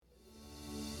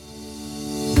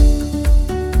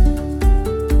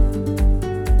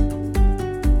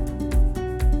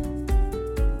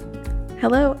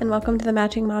Hello, and welcome to the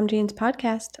Matching Mom Jeans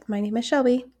podcast. My name is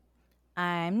Shelby.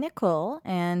 I'm Nicole,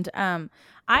 and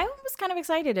I was kind of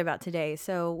excited about today.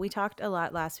 So we talked a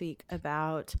lot last week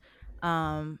about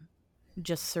um,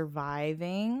 just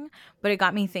surviving, but it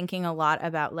got me thinking a lot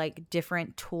about like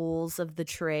different tools of the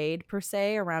trade per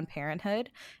se around parenthood.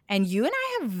 And you and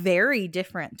I have very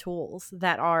different tools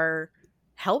that are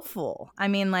helpful. I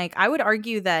mean, like I would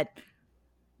argue that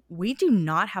we do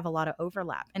not have a lot of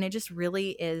overlap, and it just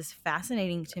really is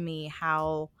fascinating to me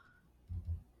how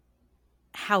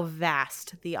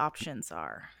vast the options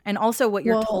are. And also what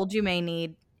you're Well, told you may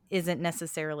need isn't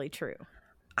necessarily true.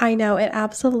 I know it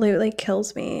absolutely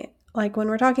kills me. Like when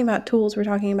we're talking about tools, we're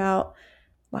talking about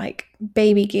like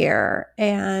baby gear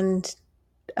and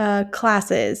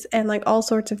classes and like all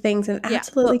sorts of things. And it Yeah,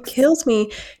 absolutely books. kills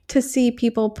me to see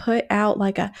people put out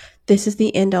like this is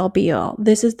the end all be all.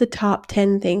 This is the top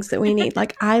 10 things that we need.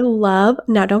 Like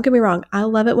now don't get me wrong. I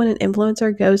love it when an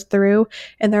influencer goes through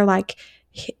and they're like,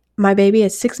 my baby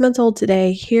is 6 months old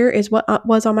today. Here is what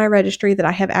was on my registry that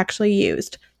I have actually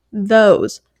used.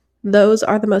 Those, those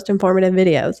are the most informative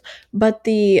videos. But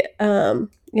the,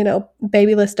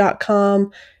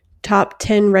 babylist.com top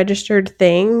 10 registered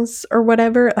things or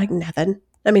whatever, like nothing.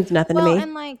 That means nothing to Well, me.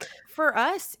 and like for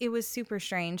us, it was super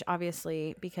strange,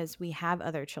 obviously, because we have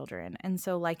other children. And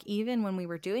so, like, even when we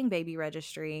were doing baby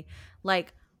registry,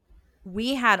 like,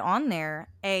 we had on there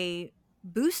a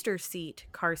booster seat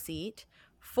car seat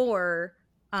for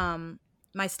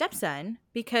my stepson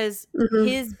because Hmm.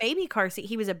 his baby car seat,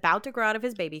 he was about to grow out of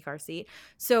his baby car seat.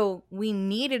 So we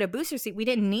needed a booster seat. We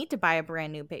didn't need to buy a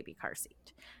brand new baby car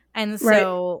seat. And Right.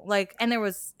 so like, and it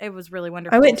was really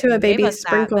I wonderful. went to a Someone gave baby us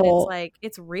that, but it's sprinkle. like,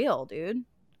 it's real, dude.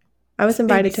 I was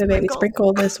Baby invited to a baby sprinkle.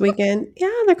 sprinkle this weekend.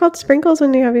 Yeah, they're called sprinkles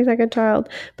when you have your second child.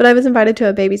 But I was invited to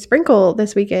a baby sprinkle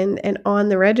this weekend, and on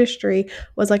the registry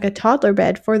was like a toddler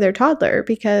bed for their toddler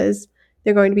because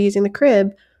they're going to be using the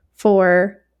crib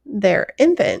for their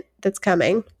infant that's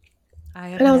coming. I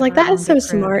have And I was like, never that is owned a so crib.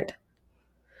 smart.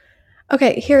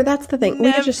 Okay, here, that's the thing.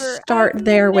 We could just Never. I've start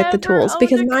there with the never tools owned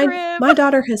because a my crib. my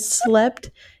daughter has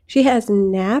slept. She has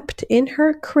napped in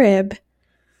her crib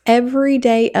every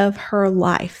day of her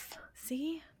life.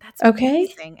 See, that's Okay?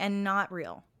 amazing and not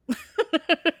real.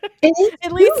 It is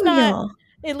At too least not real.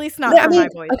 at least not I for mean, my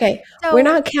boys. okay, we're So,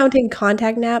 not counting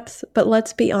contact naps, but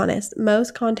let's be honest.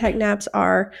 Most contact naps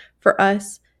are for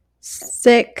us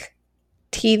sick,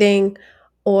 teething,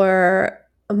 or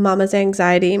mama's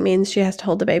anxiety means she has to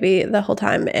hold the baby the whole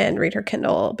time and read her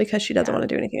Kindle because she doesn't yeah. want to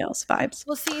do anything else vibes.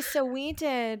 Well, see, so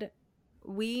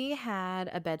we had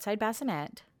a bedside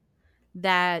bassinet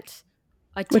that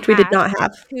Which we did attached not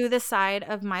have. to the side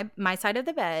of my side of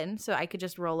the bed so I could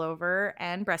just roll over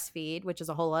and breastfeed, which is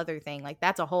a whole other thing. Like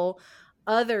that's a whole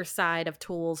other side of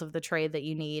tools of the trade that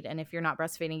you need. And if you're not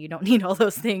breastfeeding, you don't need all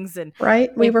those things. And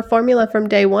Right? We if were formula from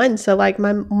day one. So like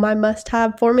my must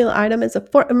have formula item is a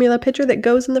formula pitcher that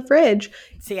goes in the fridge.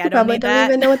 see, I You don't probably need don't that.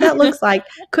 even know what that looks like.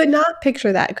 Could not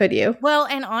picture that, could you? Well,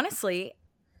 and honestly,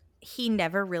 he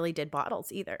never really did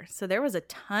bottles either. So there was a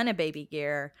ton of baby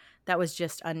gear that was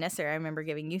just unnecessary. I remember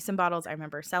giving you some bottles. I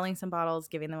remember selling some bottles,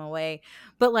 giving them away.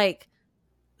 But like,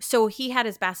 so he had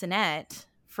his bassinet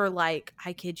for like,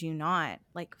 I kid you not,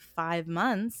 like 5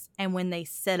 months. And when they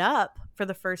set up for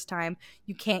the first time,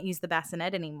 you can't use the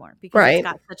bassinet anymore because it's Right.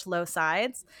 got such low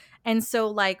sides. And so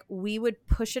like we would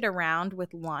push it around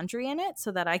with laundry in it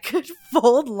so that I could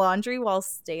fold laundry while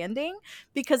standing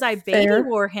because I baby Fair.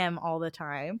 wore him all the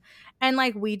time. And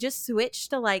like we just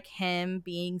switched to like him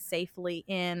being safely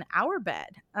in our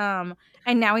bed. And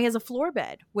now he has a floor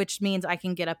bed, which means I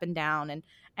can get up and down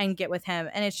and get with him.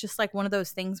 And it's just like one of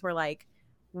those things where like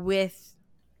with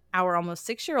our almost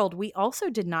 6-year-old, we also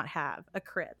did not have a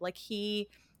crib. Like he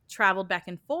traveled back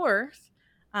and forth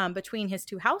between his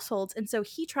two households. And so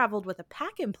he traveled with a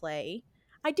pack and play.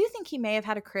 I do think he may have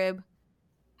had a crib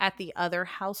at the other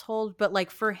household, but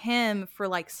like for him, for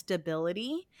like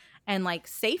stability and like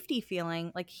safety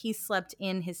feeling, like he slept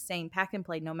in his same pack and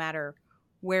play no matter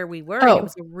where we were. And it Oh,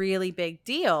 was a really big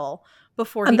deal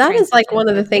before and he that is like transitioned one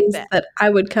of to a the big things bed. that I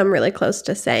would come really close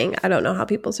to saying. I don't know how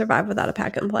people survive without a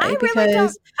pack and play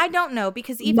because I don't know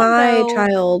because even my though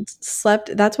child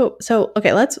slept that's what so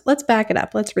okay, let's back it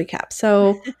up. Let's recap.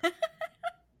 So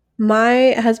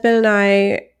my husband and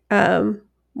I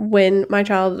when my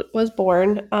child was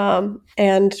born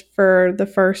and for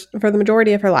the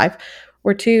majority of her life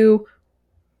were two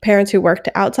parents who worked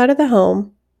outside of the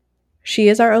home. She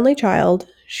is our only child.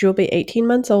 She will be 18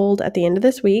 months old at the end of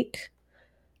this week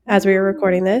as we are ooh,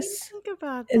 recording I didn't this. think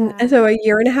about And that. so a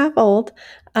year and a half old.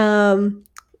 Um,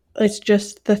 it's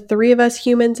just the three of us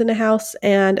humans in a house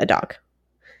and a dog.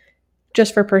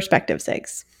 just for perspective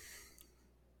sakes.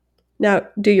 Now,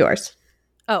 do yours.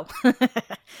 Oh.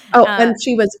 Oh, and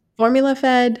she was formula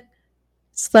fed,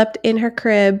 slept in her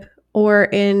crib or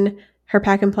in her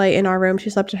pack and play in our room. She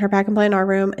slept in her pack and play in our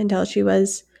room until she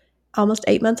was almost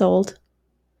 8 months old.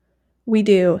 We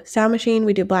do sound machine,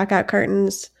 we do blackout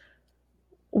curtains,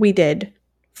 we did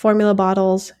formula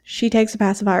bottles. She takes a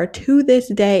pacifier to this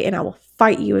day, and I will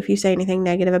fight you if you say anything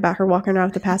negative about her walking around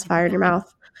with a pacifier in your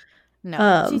mouth.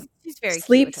 No, she's very cute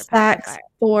Sleep with her stacks pacifier.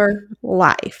 for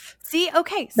life. See,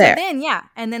 okay, so There. then yeah,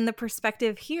 and then the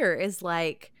perspective here is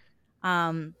like,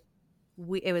 it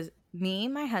was me,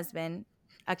 my husband,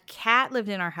 a cat lived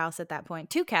in our house at that point.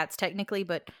 Two cats technically,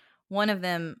 but one of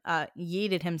them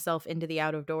yeeted himself into the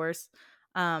out of doors.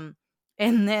 And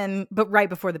then, but right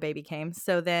before the baby came.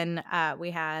 So then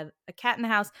we had a cat in the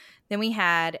house. Then we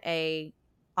had a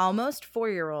almost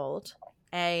 4-year-old,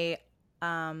 a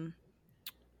almost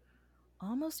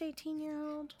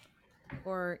 18-year-old,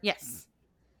 or yes,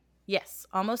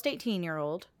 almost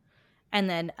 18-year-old, and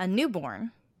then a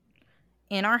newborn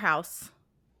in our house.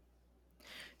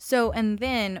 So, and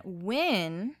then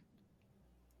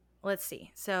let's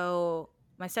see. So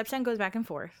my stepson goes back and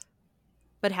forth,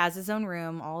 but has his own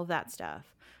room, all of that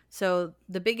stuff. So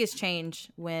the biggest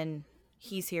change when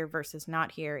he's here versus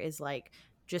not here is like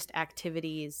just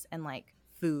activities and like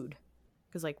food.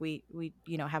 Because like we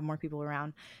have more people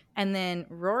around. And then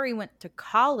Rory went to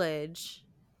college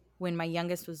when my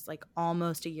youngest was like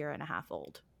almost a year and a half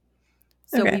old.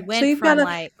 So we went you've from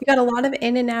you got a lot of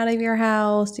in and out of your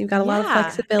house. You've got a lot of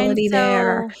flexibility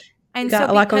there. And you got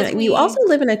a lot going on. You also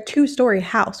live in a 2-story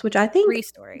house, which I think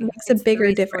 3-story makes a bigger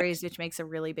difference. Stories, which makes a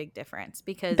really big difference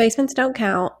because basements don't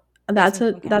count. That's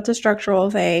a structural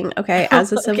thing. Okay.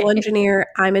 As a civil engineer,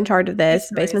 I'm in charge of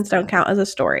this. Basements don't count as a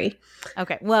story.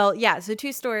 Okay. Well, yeah. So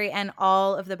 2-story, and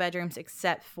all of the bedrooms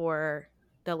except for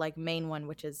the like main one,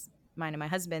 which is mine and my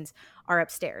husband's, are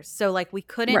upstairs. So like we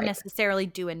couldn't necessarily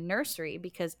do a nursery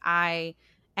because I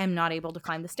am not able to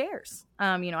climb the stairs.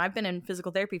 I've been in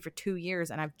physical therapy for 2 years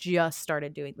and I've just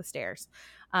started doing the stairs,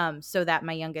 so that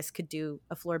my youngest could do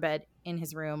a floor bed in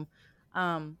his room.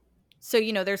 So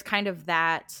there's kind of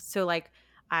that. So like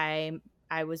I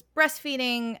was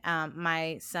breastfeeding.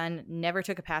 My son never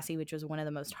took a passy, which was one of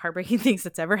the most heartbreaking things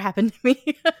that's ever happened to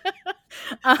me.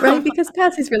 Right, because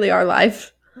passies really are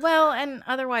life. Well, and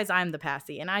otherwise I'm the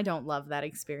passy, and I don't love that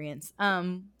experience.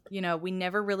 We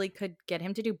never really could get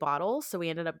him to do bottles, so we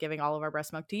ended up giving all of our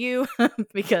breast milk to you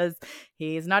because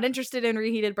he's not interested in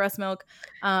reheated breast milk.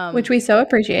 Which we so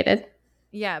appreciated.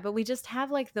 Yeah, but we just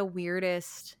have like the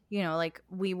weirdest, like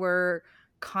we were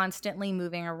constantly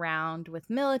moving around with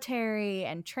military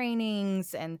and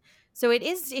trainings, and so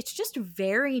it's just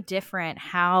very different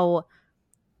how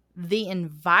the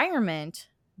environment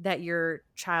that your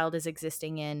child is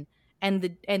existing in and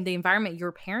the environment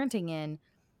you're parenting in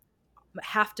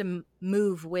have to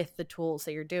move with the tools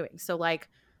that you're doing. So like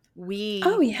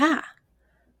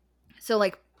so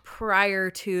like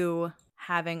prior to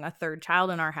having a third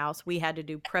child in our house, we had to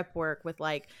do prep work with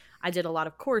like, I did a lot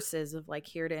of courses of like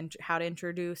how to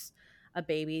introduce a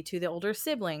baby to the older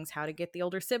siblings, how to get the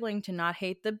older sibling to not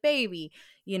hate the baby.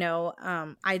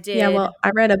 I did. Yeah, well,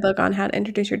 I read a book on how to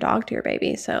introduce your dog to your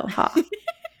baby. So,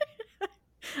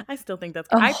 I still think that's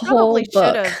cool. I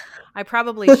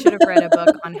probably should have read a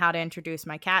book on how to introduce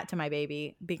my cat to my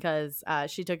baby because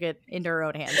she took it into her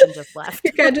own hands and just left.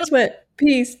 Your cat just went,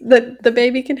 peace. The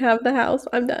baby can have the house.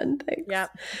 I'm done. Thanks. Yep.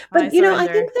 But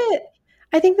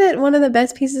I think that one of the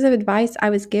best pieces of advice I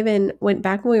was given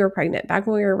back when we were pregnant, back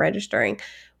when we were registering,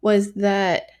 was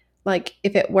that like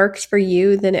if it works for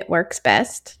you, then it works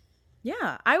best.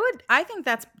 Yeah, I think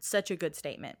that's such a good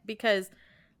statement because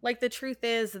like the truth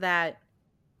is that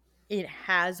it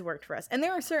has worked for us. And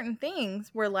there are certain things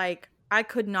where like I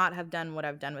could not have done what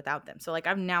I've done without them. So like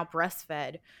I've now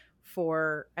breastfed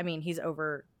he's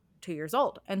over 2 years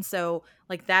old. And so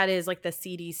like that is like the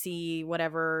CDC,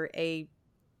 whatever,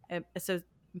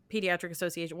 pediatric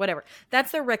association, whatever.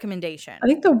 That's their recommendation. I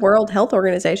think the World Health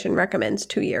Organization recommends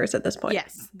 2 years at this point.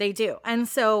 Yes, they do. And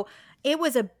so it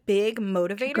was a big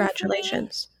motivator.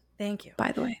 Congratulations. Thank you.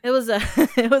 By the way, it was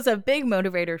a big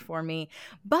motivator for me,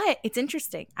 but it's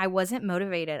interesting. I wasn't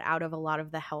motivated out of a lot of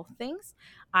the health things.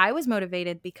 I was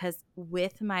motivated because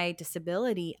with my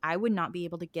disability, I would not be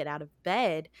able to get out of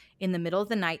bed in the middle of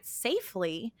the night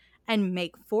safely and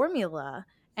make formula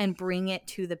and bring it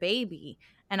to the baby.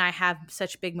 And I have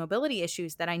such big mobility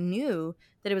issues that I knew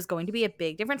that it was going to be a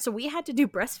big difference. So we had to do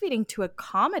breastfeeding to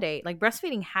accommodate, like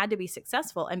breastfeeding had to be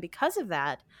successful. And because of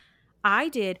that, I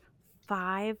did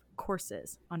 5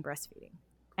 courses on breastfeeding.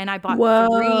 and I bought 3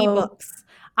 Whoa. books.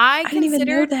 I I didn't even know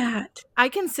considered that. I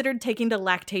considered taking the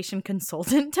lactation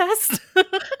consultant test.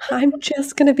 I'm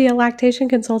just gonna be a lactation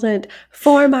consultant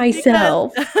for Because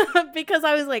myself. because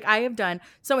I was like, I have done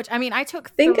so much. I mean, I took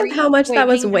Think of how 3 much that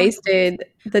wait, was hang on. wasted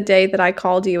the day that I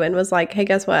called you and was like, "Hey,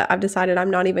 guess what? I've decided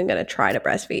I'm not even gonna try to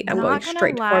breastfeed. I'm going Not gonna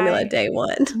straight to formula lie. day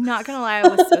 1." Not gonna lie, I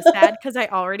was so sad because I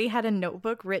already had a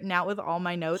notebook written out with all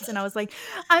my notes, and I was like,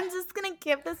 I'm just gonna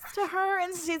give this to her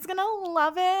and she's gonna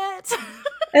love it.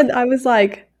 And I was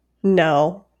like,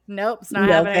 "No. Nope, it's not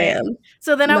No, happening. ma'am.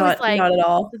 So then I was like Not at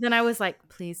all."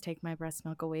 please take my breast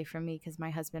milk away from me because my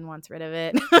husband wants rid of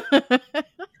it.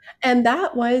 And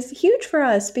that was huge for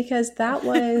us because that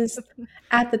was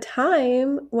at the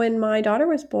time when my daughter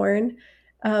was born,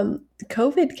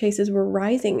 COVID cases were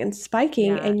rising and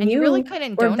spiking, Yeah, and and you really you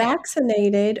couldn't were donate.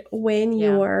 vaccinated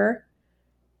Yeah.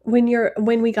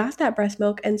 when we got that breast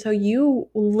milk, and so you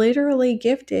literally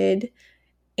gifted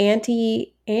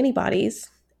antibodies,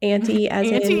 anti as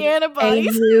in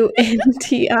Anti-antibodies.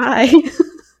 AUNTI.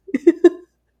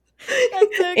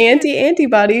 That's so cute.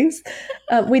 Antibodies.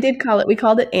 We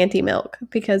called it anti milk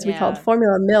because we called Yeah.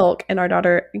 formula milk, and our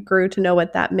daughter grew to know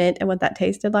what that meant and what that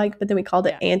tasted like. But then we called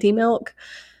it Yeah. anti milk.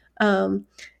 And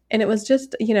it was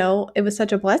just, it was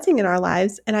such a blessing in our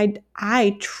lives. And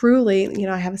I truly,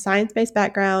 I have a science based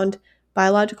background,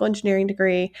 biological engineering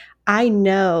degree. I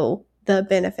know the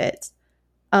benefits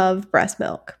of breast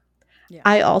milk. Yeah.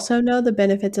 I also know the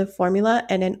benefits of formula.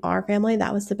 And in our family,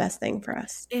 that was the best thing for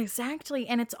us. Exactly.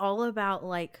 And it's all about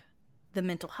like the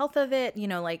mental health of it.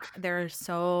 Like there are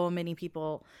so many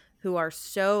people who are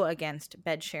so against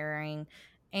bed sharing.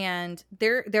 And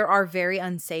there are very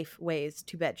unsafe ways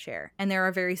to bed share. And there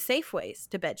are very safe ways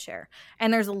to bed share.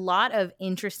 And there's a lot of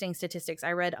interesting statistics.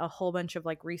 I read a whole bunch of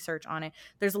like research on it.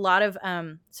 There's a lot of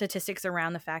statistics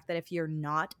around the fact that if you're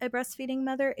not a breastfeeding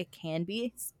mother, it can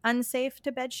be unsafe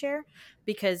to bed share.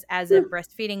 Because as a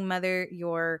breastfeeding mother,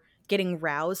 you're getting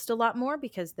roused a lot more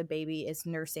because the baby is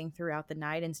nursing throughout the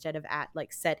night instead of at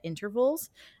like set intervals.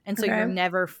 And so you're Okay.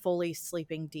 never fully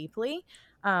sleeping deeply.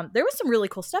 There was some really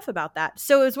cool stuff about that.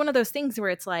 So it was one of those things where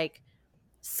it's like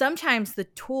sometimes the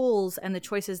tools and the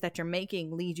choices that you're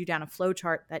making lead you down a flow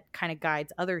chart that kind of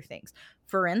guides other things.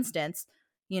 For instance,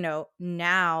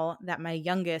 now that my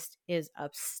youngest is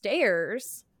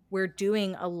upstairs, we're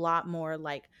doing a lot more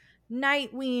like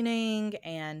night weaning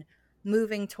and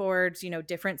moving towards,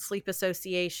 different sleep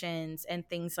associations and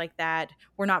things like that.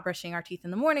 We're not brushing our teeth in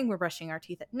the morning, we're brushing our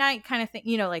teeth at night kind of thing,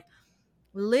 like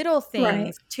little Right.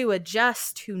 things to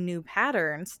adjust to new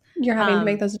patterns. You're having to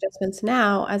make those adjustments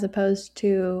now, as opposed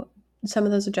to some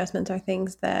of those adjustments are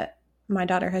things that my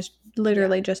daughter has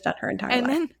literally just done her entire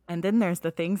life. And then there's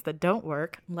the things that don't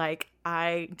work. Like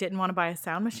I didn't want to buy a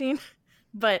sound machine,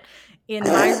 but in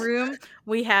my room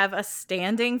we have a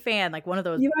standing fan, like one of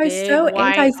those You are big so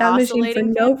white anti-sound machine for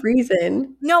oscillating no fans.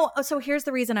 reason. No, so here's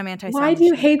the reason I'm Why anti-sound do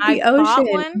you machine. hate the I bought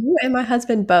ocean? one. You and my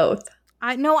husband both.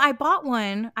 I bought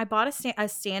one. I bought a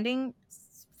standing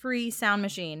free sound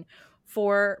machine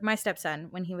for my stepson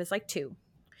when he was like 2.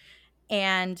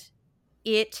 And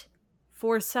it,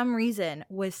 for some reason,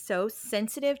 was so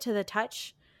sensitive to the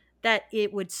touch that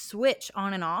it would switch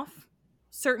on and off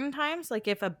certain times. Like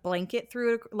if a blanket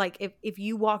threw it, like if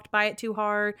you walked by it too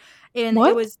hard, and What?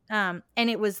 it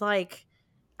was like,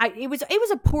 it was a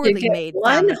You poorly get made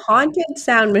one sound machine. haunted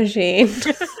sound machine.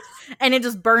 And it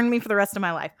just burned me for the rest of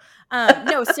my life.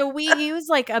 No, so we use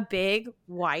like a big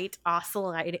white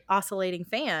oscillating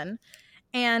fan.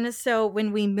 And so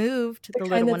when we moved The the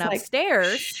kind little one that's like,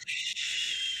 upstairs,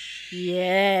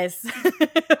 yes,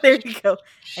 there you go,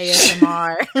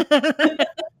 ASMR.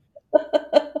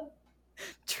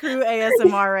 True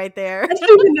ASMR right there. I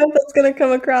don't even know if that's going to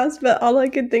come across, but all I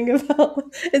could think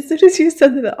about, as soon as you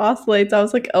said that it oscillates, I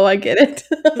was like, oh, I get it.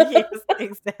 Yes,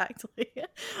 exactly.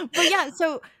 But yeah,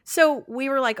 so we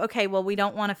were like, okay, well, we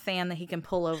don't want a fan that he can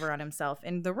pull over on himself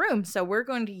in the room, so we're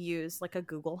going to use like a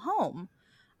Google Home,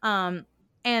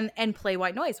 and play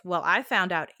white noise. Well, I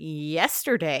found out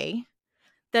yesterday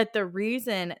that the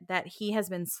reason that he has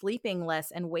been sleeping less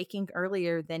and waking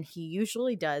earlier than he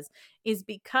usually does is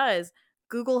because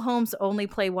Google Homes only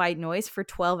play white noise for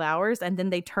 12 hours and then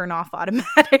they turn off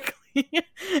automatically.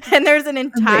 And there's an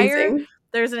entire Amazing.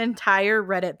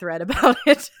 Reddit thread about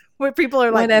it where people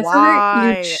are like, Whatever you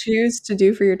why? choose to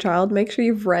do for your child, make sure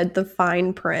you've read the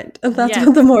fine print. That's Yes,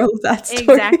 what the moral of that story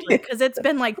exactly. is. Because it's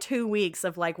been like 2 weeks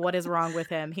of like, what is wrong with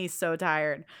him? He's so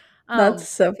tired. That's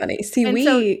so funny. See,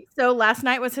 And so last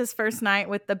night was his first night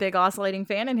with the big oscillating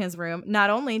fan in his room. Not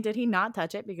only did he not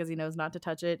touch it because he knows not to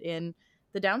touch it in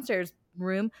the downstairs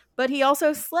room, but he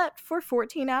also slept for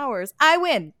 14 hours. I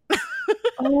win.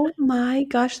 Oh my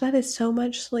gosh, that is so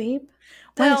much sleep.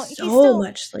 That Well, is so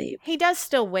much sleep. he does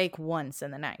still wake once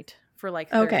in the night for like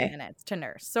 30 Okay. minutes to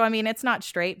nurse. So I mean, it's not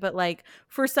straight, but like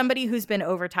for somebody who's been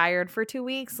overtired for 2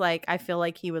 weeks, like I feel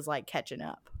like he was like catching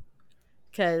up.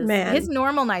 Cuz his Man,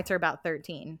 normal nights are about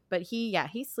 13, but he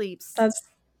sleeps. that's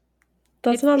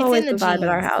That's not It's always in the the vibe at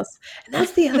our genes. house. And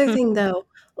that's the other thing though.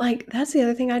 Like, that's the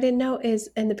other thing I didn't know is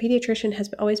and the pediatrician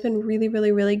has always been really,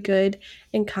 really, really good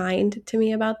and kind to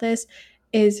me about this,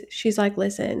 is she's like,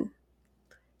 "Listen,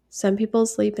 some people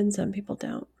sleep and some people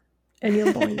don't, and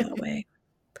you're born that way."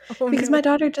 Oh Because no. my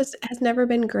daughter just has never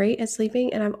been great at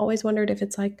sleeping, and I've always wondered if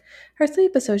it's, like, her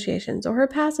sleep associations or her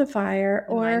pacifier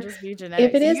It might or just be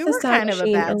if it genetics. is You the were sound kind of a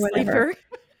machine or bad whatever. sleeper.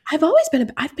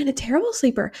 I've been a terrible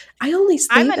sleeper. I only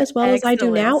I'm sleep an as well as I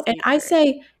do excellent now, and I sleeper.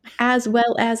 say as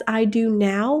well as I do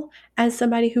now as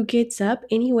somebody who gets up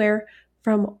anywhere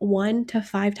from 1 to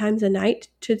 5 times a night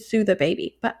to soothe a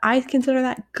baby. But I consider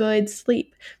that good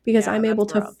sleep because Yeah, I'm that's able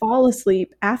to rough. fall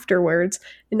asleep afterwards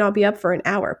and not be up for an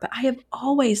hour. But I have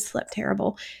always slept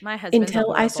terrible My husband's a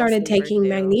until I horrible started sleeper taking too.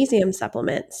 magnesium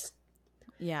supplements.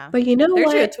 Yeah. But you know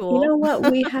There's your what? You tool. know what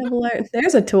we have learned?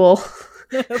 There's a tool.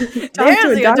 Talk to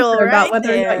There's a your tool doctor about right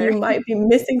whether or not you there. might be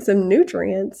missing some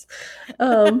nutrients.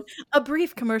 Um, A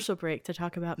brief commercial break to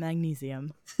talk about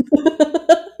magnesium.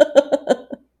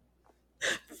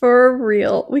 for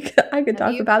real, I could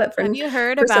talk about it Have you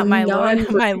heard for about some my Lord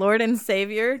non. my Lord and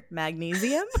Savior,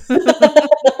 magnesium?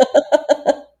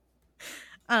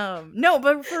 No,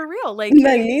 but for real, like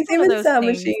it's one Magnesium of and those sound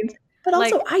things. machines. But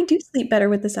also, Like, I do sleep better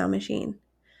with the sound machine.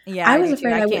 yeah, I I was do too.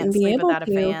 afraid I I can't wouldn't be sleep able without a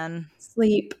to fan.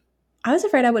 sleep. I was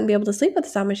afraid I wouldn't be able to sleep with the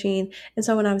sound machine. And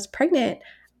so when I was pregnant,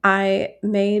 I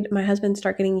made my husband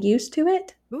start getting used to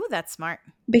it Ooh, that's smart.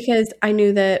 because I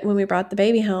knew that when we brought the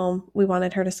baby home, we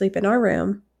wanted her to sleep in our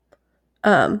room.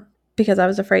 Because I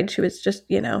was afraid she was just,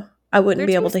 I wouldn't They're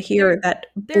be too able to they're hear that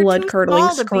they're blood too curdling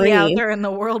small to be out scream. there in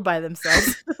the world by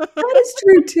themselves. That is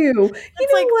true too. You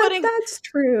It's know like what? putting That's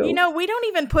true. we don't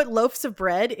even put loaves of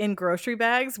bread in grocery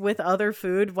bags with other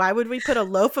food. Why would we put a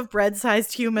loaf of bread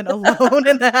sized human alone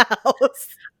in the house?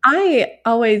 I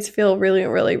always feel really,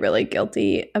 really, really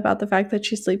guilty about the fact that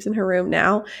she sleeps in her room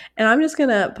now. And I'm just going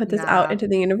to put this out Nah. into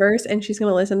the universe and she's going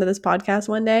to listen to this podcast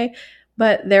one day.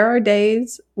 But there are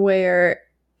days where,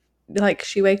 like,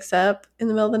 she wakes up in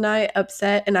the middle of the night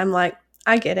upset, and I'm like,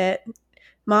 I get it.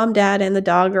 Mom, dad, and the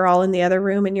dog are all in the other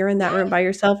room, and you're in that room by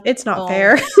yourself. It's not Oh,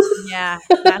 fair. yeah,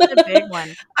 that's a big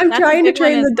one. I'm That's a trying to big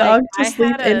one train is the like dog to I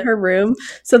sleep had in a her room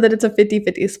so that it's a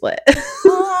 50-50 split.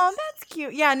 Oh, that's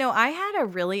cute. Yeah, no, I had a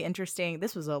really interesting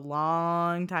this was a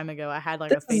long time ago. I had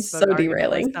like a This is Facebook so argument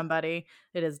with derailing. somebody.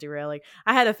 It is derailing.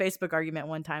 I had a Facebook argument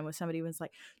one time with somebody who was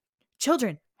like,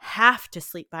 children have to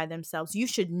sleep by themselves. You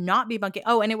should not be bunking.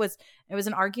 Oh, and it was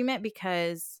an argument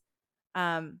because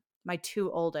my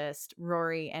two oldest,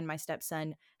 Rory and my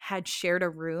stepson, had shared a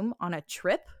room on a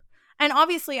trip. And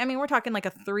obviously, I mean, we're talking like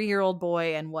a 3-year-old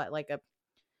boy and what, like a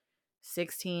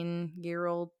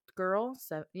 16-year-old girl.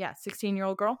 So yeah,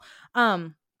 16-year-old girl.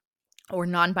 Or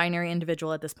non-binary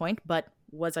individual at this point, but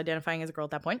was identifying as a girl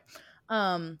at that point.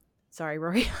 Sorry,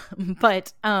 Rory.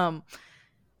 But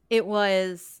it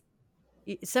was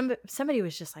somebody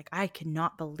was just like, I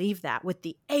cannot believe that with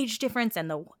the age difference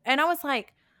and I was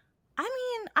like, I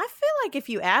mean, I feel like if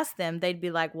you ask them, they'd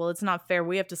be like, well, it's not fair.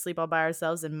 We have to sleep all by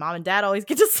ourselves and mom and dad always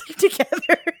get to sleep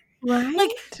together.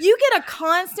 Like, Right? you get a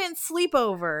constant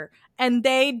sleepover and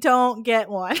they don't get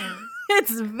one.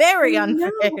 It's very No,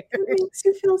 unfair. it makes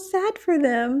you feel sad for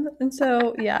them. And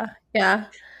so, yeah, yeah.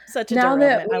 Such a Now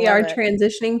that derailment. I we love are it.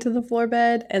 transitioning to the floor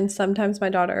bed, and sometimes my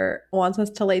daughter wants us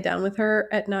to lay down with her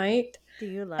at night, Do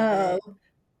you love um,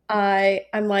 it?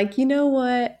 I'm like, you know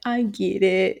what? I get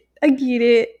it. I get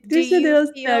it. Do There's a you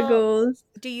little feel snuggles.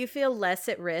 do you feel less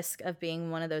at risk of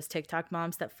being one of those TikTok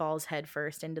moms that falls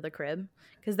headfirst into the crib?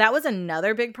 Because that was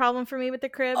another big problem for me with the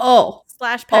crib Oh,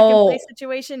 slash pack and play oh,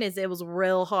 situation is it was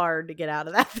real hard to get out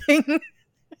of that thing.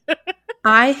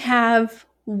 I have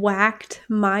whacked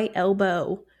my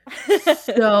elbow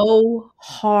so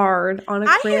hard on a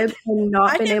crib and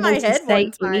not I been hit my able to head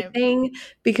one say time. anything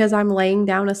because I'm laying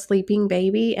down a sleeping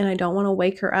baby and I don't want to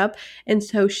wake her up. And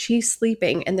so she's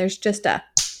sleeping and there's just a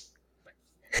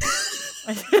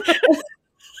I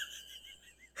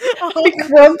Oh,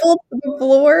 crumpled to the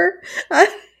floor.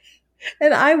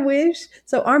 And I wish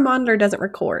so our monitor doesn't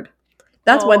record.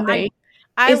 That's oh, one thing.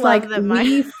 I It's like love that mine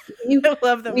we I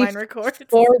love that we mine records.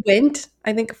 forewent.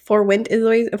 I think forewent is the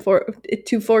way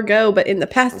to forego, but in the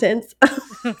past tense,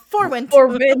 Forwent.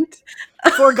 forewent.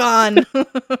 Foregone.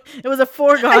 It was a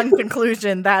foregone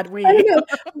conclusion that I we don't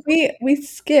know. We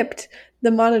skipped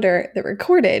the monitor that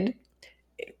recorded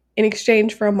in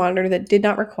exchange for a monitor that did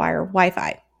not require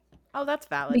Wi-Fi. Oh, that's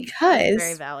valid. That's very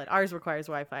Because valid. Ours requires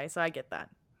Wi-Fi, so I get that.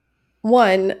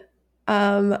 one,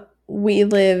 we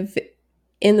live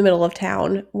in the middle of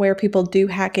town where people do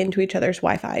hack into each other's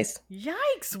Wi-Fis.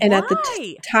 Yikes! And why? at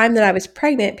the time that I was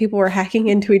pregnant, people were hacking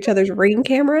into each other's Ring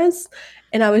cameras,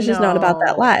 and I was just not about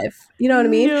that No. life. You know what I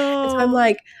mean? And so I'm No.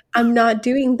 like, I'm not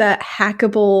doing that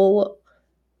hackable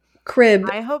crib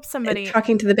I hope somebody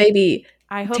talking to the baby.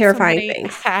 I hope terrifying somebody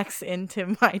things. hacks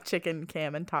into my chicken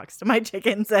cam and talks to my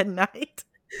chickens at night.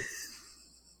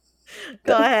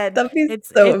 Go ahead. That'd be It's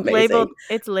so amazing.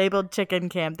 It's labeled chicken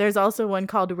cam. There's also one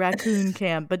called raccoon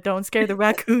cam, but don't scare the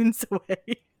raccoons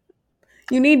away.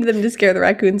 You need them to scare the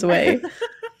raccoons away.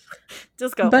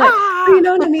 Just go. But "Ah!" you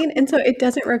know what I mean? And so it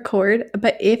doesn't record,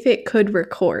 but if it could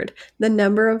record, the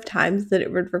number of times that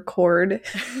it would record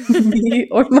me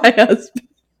or my husband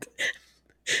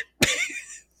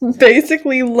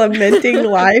basically lamenting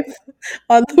life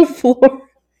on the floor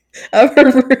of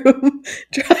her room,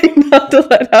 trying not to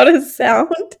let out a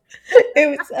sound.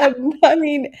 It was, I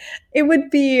mean, it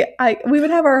would be, we would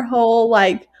have our whole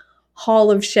like hall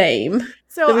of shame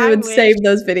So that we I would wish save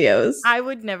those videos. I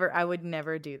would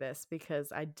never do this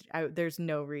because I there's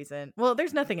no reason. Well,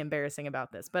 there's nothing embarrassing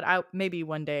about this, but maybe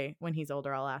one day when he's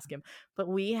older I'll ask him. But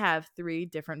we have 3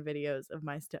 different videos of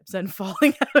my stepson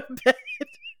falling out of bed.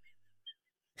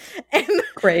 And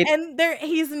Great. and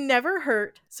he's never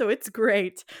hurt, so it's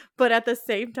great. But at the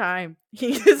same time,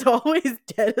 he is always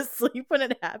dead asleep when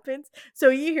it happens. So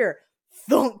you hear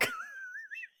thunk.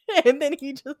 And then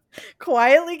he just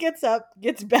quietly gets up,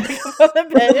 gets back on the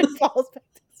bed, and falls back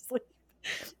to sleep.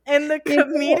 And the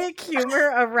comedic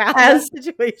humor around that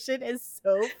situation is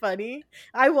so funny.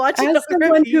 I watch it as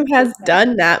someone who has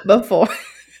done that before.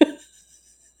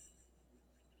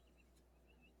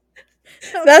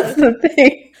 That's the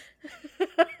thing.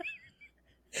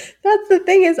 That's the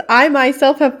thing is I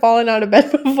myself have fallen out of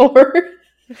bed before.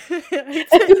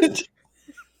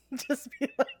 Just be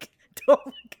like, don't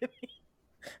look at me.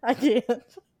 I can't.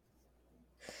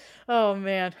 Oh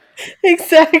man.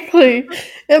 Exactly.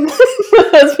 And my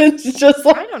husband's just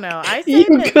like, I don't know. I say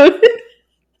you could.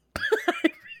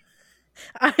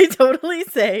 I totally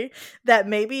say that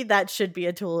maybe that should be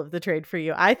a tool of the trade for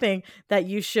you. I think that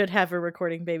you should have a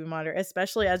recording baby monitor,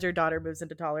 especially as your daughter moves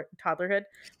into toddlerhood.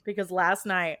 Because last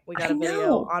night we got a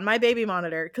video on my baby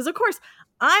monitor. Because of course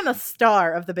I'm a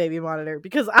star of the baby monitor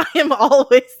because I am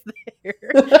always there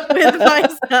with my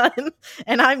son,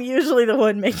 and I'm usually the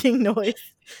one making noise.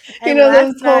 And you know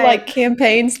those whole like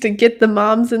campaigns to get the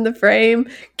moms in the frame,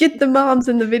 get the moms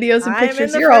in the videos and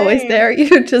pictures. You're always there.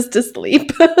 You're just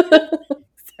asleep.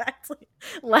 Exactly.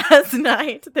 Last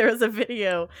night there was a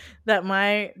video that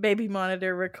my baby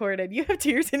monitor recorded. You have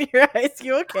tears in your eyes.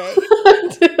 You okay?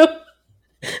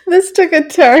 This took a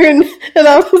turn and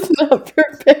I was not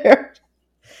prepared.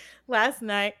 Last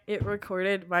night it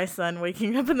recorded my son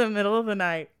waking up in the middle of the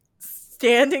night,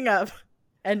 standing up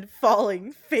and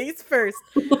falling face first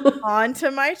onto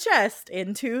my chest,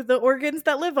 into the organs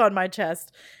that live on my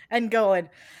chest, and going,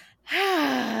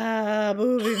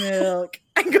 booby milk,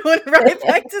 and going right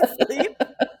back to sleep.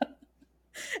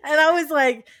 And I was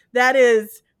like, that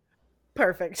is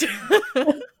perfect.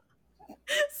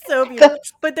 So beautiful.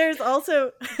 But there's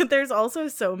also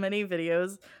so many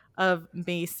videos of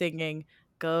me singing,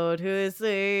 go to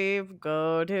sleep,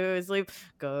 go to sleep,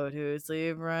 go to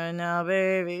sleep right now,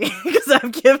 baby. Because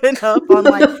I've given up on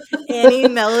like any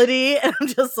melody, and I'm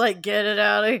just like, get it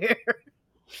out of here.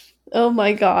 Oh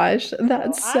my gosh,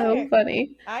 that's so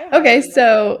funny. Okay,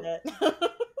 so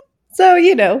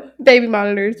you know, baby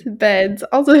monitors, beds,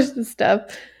 all sorts of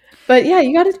stuff. But yeah,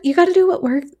 you gotta do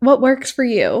what works for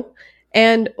you.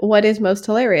 And what is most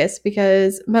hilarious,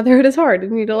 because motherhood is hard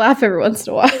and you need to laugh every once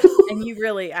in a while. And you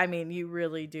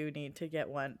really do need to get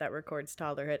one that records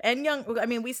toddlerhood.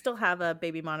 And we still have a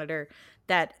baby monitor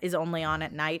that is only on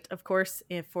at night, of course,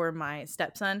 for my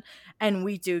stepson. And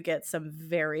we do get some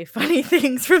very funny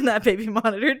things from that baby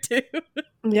monitor too.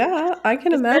 Yeah, I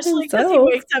can imagine so. Because he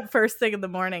wakes up first thing in the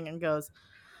morning and goes,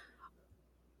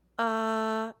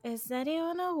 is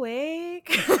anyone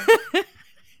awake?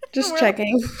 Just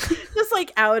checking. Just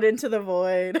like out into the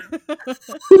void.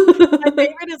 My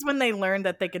favorite is when they learn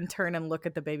that they can turn and look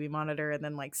at the baby monitor and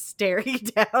then like stare you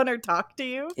down or talk to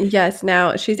you. Yes,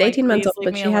 now she's 18 months old,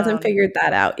 but she hasn't figured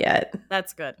that out yet.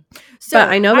 That's good. So but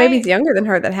I know babies younger than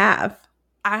her that have.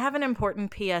 I have an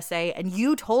important PSA, and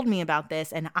you told me about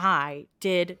this and I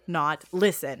did not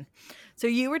listen. So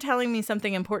you were telling me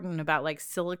something important about like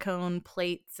silicone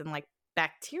plates and like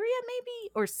bacteria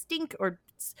maybe, or stink, or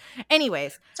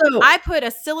anyways. So I put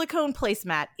a silicone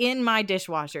placemat in my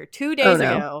dishwasher 2 days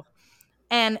ago,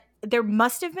 and there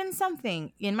must have been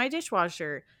something in my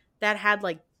dishwasher that had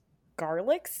like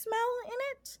garlic smell in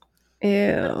it.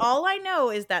 But Ew. all I know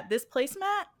is that this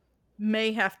placemat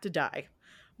may have to die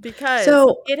because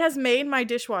So it has made my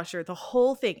dishwasher, the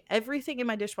whole thing, everything in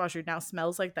my dishwasher now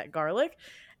smells like that garlic,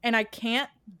 and I can't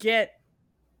get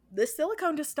this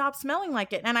silicone to stop smelling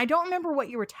like it. And I don't remember what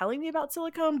you were telling me about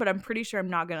silicone, but I'm pretty sure I'm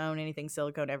not going to own anything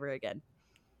silicone ever again.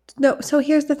 no, so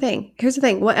here's the thing. Here's the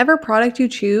thing. Whatever product you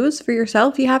choose for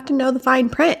yourself, you have to know the fine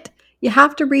print. You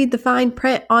have to read the fine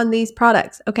print on these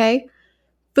products, okay?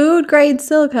 Food grade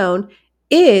silicone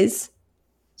is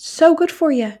so good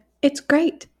for you. It's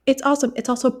great. It's awesome. It's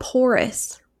also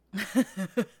porous.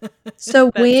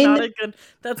 So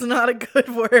That's not a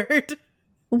good word.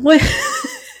 when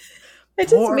it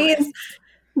just means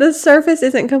the surface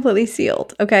isn't completely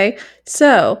sealed, okay?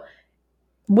 So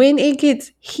when it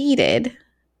gets heated,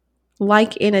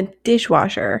 like in a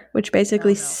dishwasher, which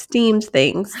basically steams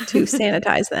things to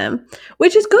sanitize them,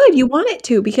 which is good. You want it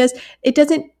to because it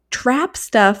doesn't trap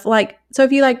stuff. Like, so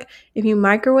if you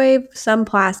microwave some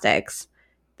plastics,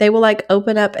 they will like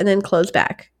open up and then close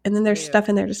back. And then there's stuff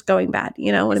in there just going bad.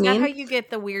 You know what I mean? Is that how you get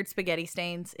the weird spaghetti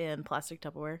stains in plastic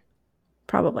Tupperware?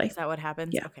 Probably. Is that what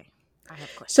happens? Yeah. Okay. I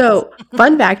have questions. So,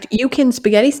 fun fact, you can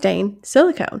spaghetti stain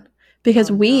silicone because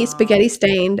spaghetti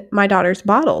stained my daughter's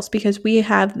bottles because we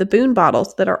have the Boone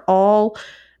bottles that are all,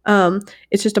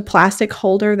 it's just a plastic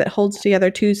holder that holds together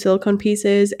two silicone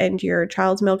pieces and your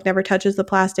child's milk never touches the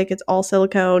plastic. It's all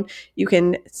silicone. You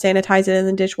can sanitize it in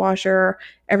the dishwasher,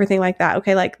 everything like that.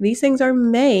 Okay, like these things are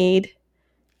made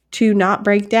to not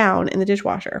break down in the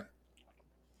dishwasher.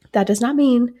 That does not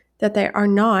mean that they are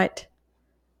not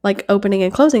like opening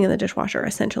and closing in the dishwasher,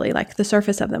 essentially, like the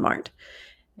surface of them aren't.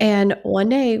 And one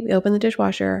day we opened the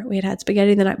dishwasher. We had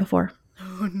spaghetti the night before.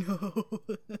 Oh, no.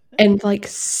 And like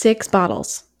 6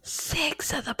 bottles.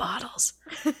 6 of the bottles.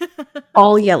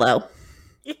 All yellow.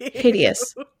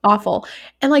 Hideous. Awful.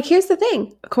 And like, here's the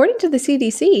thing. According to the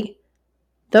CDC,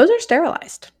 those are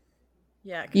sterilized.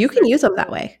 Yeah. You can use them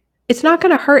that way. It's not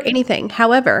going to hurt anything.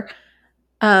 However,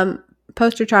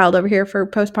 poster child over here for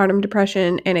postpartum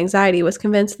depression and anxiety was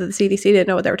convinced that the CDC didn't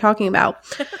know what they were talking about.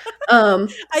 I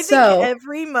think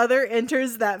every mother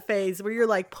enters that phase where you're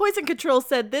like, poison control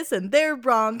said this and they're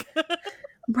wrong.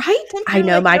 Right? I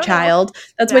know my child.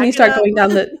 That's when you start going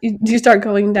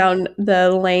down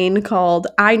the lane called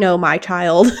I know my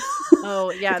child.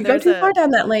 Oh, yeah. If you go too far down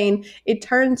that lane, it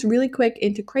turns really quick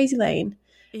into crazy lane.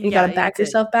 You gotta back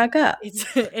yourself back up.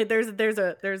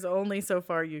 There's only so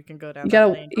far you can go down.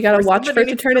 You gotta watch for it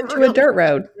to turn into a dirt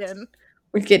road.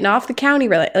 We're getting off the county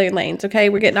lanes, okay?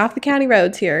 We're getting off the county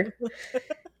roads here.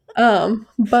 But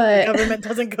the government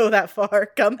doesn't go that far.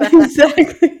 Come back.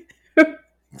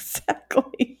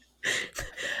 Exactly.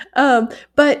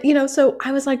 But so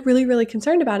I was like really, really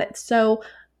concerned about it. So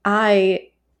I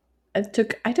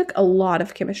took a lot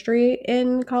of chemistry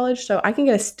in college, so I can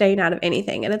get a stain out of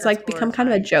anything. And it's like become kind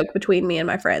of a joke between me and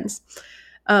my friends.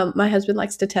 My husband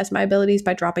likes to test my abilities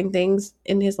by dropping things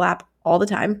in his lap all the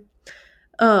time.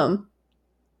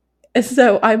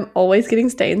 So I'm always getting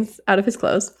stains out of his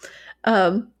clothes.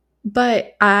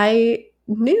 But I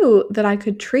knew that I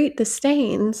could treat the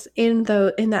stains in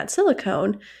that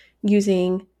silicone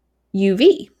using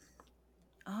UV.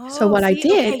 So what I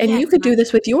did, and you could do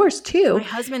this with yours too. My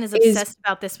husband is obsessed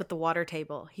about this with the water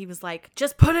table. He was like,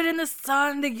 just put it in the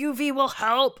sun. The UV will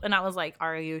help. And I was like,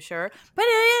 are you sure? But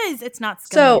it is. It's not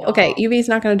scummy. So, okay, UV is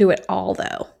not going to do it all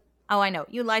though. Oh, I know.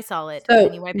 You Lysol it, so and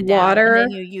then you wipe it down,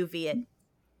 and then you UV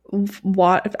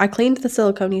it. I cleaned the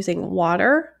silicone using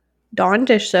water, Dawn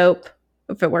dish soap.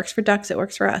 If it works for ducks, it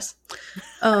works for us.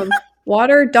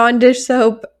 Water, Dawn dish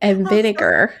soap, and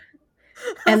vinegar.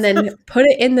 And then put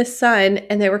it in the sun,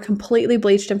 and they were completely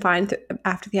bleached and fine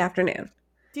after the afternoon.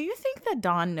 Do you think that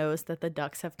Dawn knows that the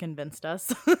ducks have convinced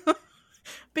us?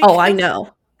 Oh, I know.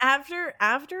 After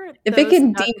if it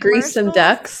can degrease some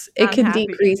ducks, it can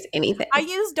decrease anything. I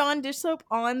use Dawn dish soap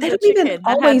on the chicken.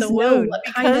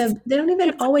 They don't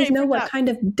even always know what kind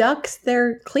of ducks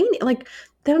they're cleaning. Like,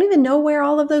 they don't even know where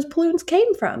all of those pollutants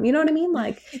came from. You know what I mean?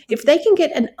 Like, if they can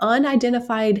get an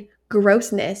unidentified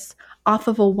grossness off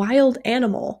of a wild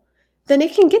animal, then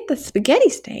it can get the spaghetti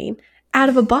stain out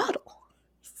of a bottle.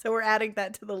 So we're adding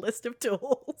that to the list of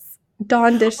tools.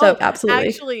 Dawn dish soap,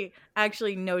 absolutely.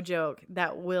 Actually, no joke.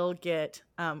 That will get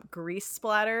grease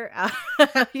splatter out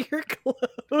of your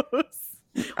clothes,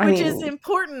 which is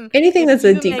important. Anything that's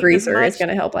a degreaser is going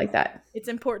to help like that. It's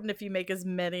important if you make as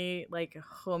many like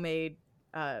homemade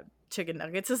chicken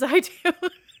nuggets as I do.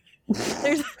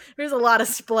 There's a lot of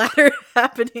splatter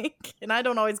happening, and I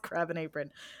don't always grab an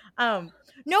apron. No,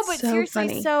 but so seriously,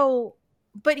 funny. So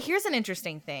But here's an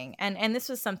interesting thing, and this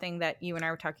was something that you and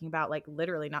I were talking about like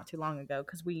literally not too long ago,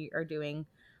 because we are doing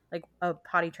like a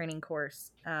potty training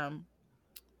course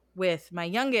with my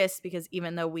youngest, because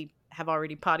even though we have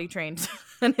already potty trained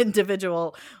an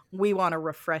individual, we want a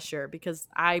refresher, because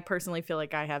I personally feel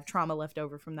like I have trauma left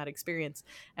over from that experience,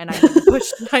 and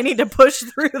I need to push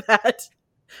through that.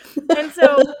 And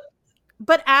so,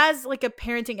 but as like a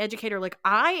parenting educator, like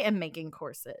I am making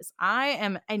courses,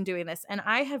 and doing this, and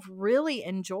I have really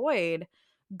enjoyed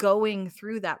going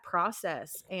through that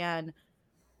process and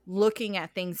looking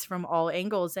at things from all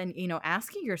angles, and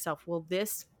asking yourself, will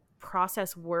this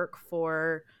process work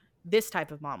for this type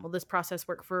of mom? Will this process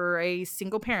work for a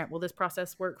single parent? Will this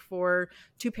process work for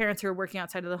two parents who are working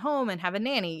outside of the home and have a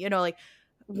nanny? Like,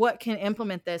 what can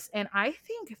implement this? And I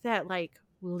think that like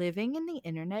living in the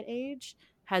internet age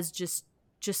has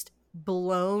just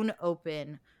blown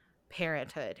open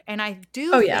parenthood. And I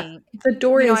do Oh yeah, think, the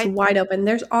door is I wide open.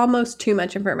 There's almost too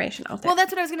much information out there. well,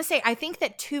 that's what I was going to say. I think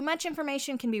that too much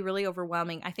information can be really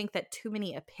overwhelming. I think that too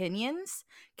many opinions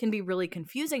can be really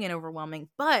confusing and overwhelming.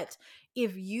 But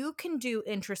if you can do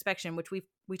introspection, which we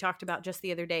talked about just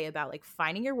the other day, about like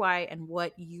finding your why and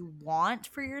what you want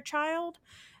for your child,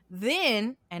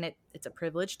 then, and it's a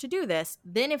privilege to do this,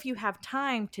 then if you have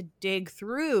time to dig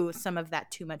through some of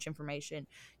that too much information,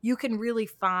 you can really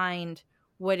find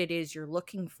what it is you're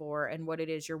looking for and what it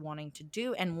is you're wanting to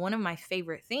do. And one of my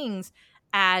favorite things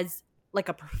as like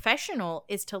a professional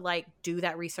is to like do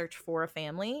that research for a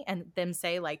family and then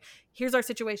say like, here's our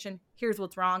situation, here's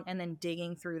what's wrong, and then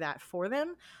digging through that for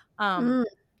them.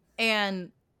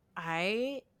 And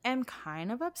I am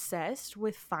kind of obsessed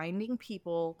with finding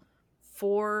people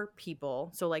for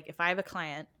people. So like if I have a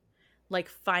client, like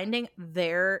finding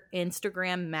their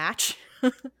Instagram match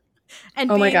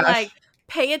and Oh my being gosh. like,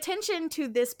 pay attention to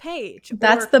this page.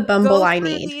 That's or the Bumble go I through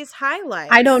need. these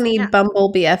highlights. I don't need Yeah.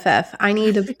 Bumble BFF. I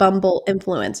need a Bumble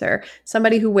influencer.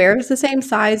 Somebody who wears the same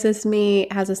size as me,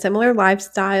 has a similar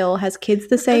lifestyle, has kids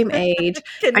the same age.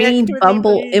 I Connect need with me,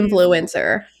 Bumble please.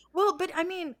 influencer. Well, but I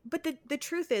mean, but the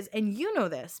truth is, and you know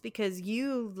this because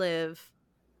you live,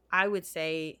 I would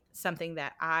say something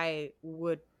that I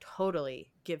would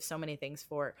totally give so many things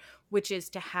for, which is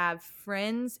to have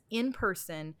friends in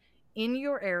person in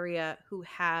your area who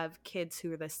have kids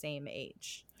who are the same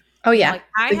age. Oh yeah, like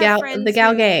I the have gal friends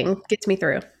gang who, gets me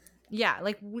through. yeah,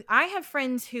 like I have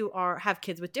friends who have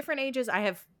kids with different ages. I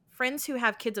have friends who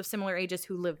have kids of similar ages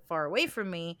who live far away from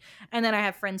me, and then I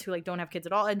have friends who like don't have kids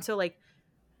at all. And so like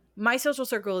my social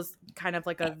circle is kind of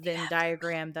like a Venn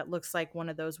diagram that looks like one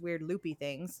of those weird loopy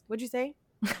things. What'd you say?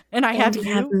 And I have And you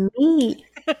you. have me.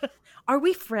 Are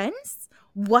we friends?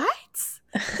 What?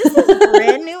 This is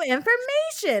brand new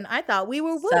information. I thought we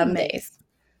were Some roommates. days.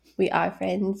 We are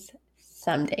friends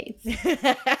some days.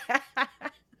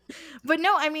 But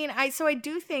no, I mean, I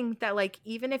do think that like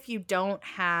even if you don't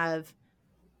have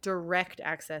direct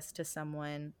access to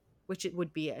someone, which it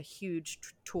would be a huge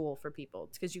tool for people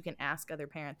because you can ask other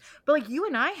parents. But like you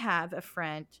and I have a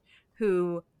friend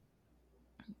who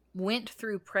went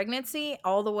through pregnancy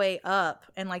all the way up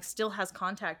and like still has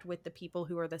contact with the people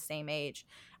who are the same age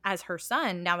as her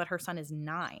son now that her son is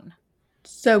 9.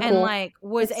 So cool. And like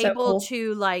was It's so able cool.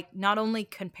 to like not only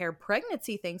compare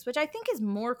pregnancy things, which I think is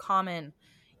more common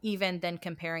even than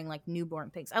comparing like newborn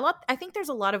things. I think there's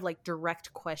a lot of like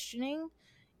direct questioning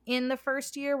in the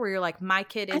first year where you're like, my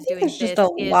kid is doing there's this. just a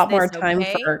Is lot more this time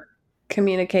okay? for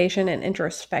communication and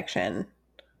introspection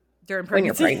during when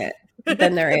you're pregnancy. pregnant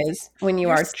than there is when you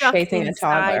You're are stuck chasing a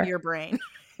inside toddler. your brain.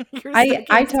 You're I stuck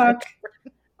inside talk. your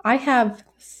brain. I have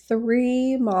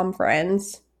 3 mom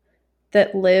friends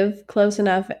that live close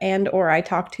enough and or I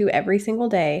talk to every single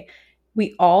day.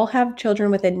 We all have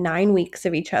children within 9 weeks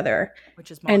of each other.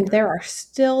 Which is And there are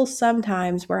still some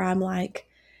times where I'm like,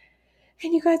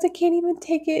 and you guys, I can't even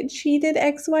take it. She did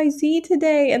XYZ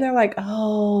today. And they're like,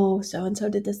 oh, so-and-so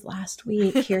did this last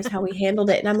week. Here's how we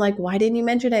handled it. And I'm like, why didn't you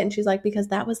mention it? And she's like, because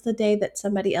that was the day that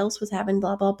somebody else was having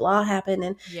blah, blah, blah happen.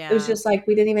 And it was just like,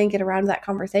 we didn't even get around to that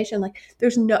conversation. Like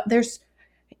there's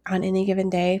on any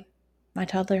given day, my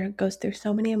toddler goes through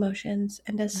so many emotions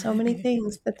and does so many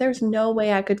things that there's no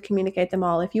way I could communicate them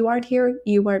all. If you aren't here,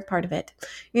 you weren't part of it,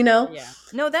 you know? Yeah.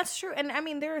 No, that's true. And I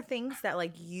mean, there are things that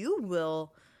like you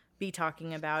will be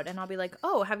talking about and I'll be like,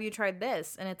 oh, have you tried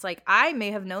this? And it's like, I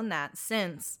may have known that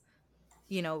since,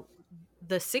 the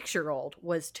 6-year-old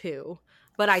was 2,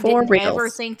 but I didn't ever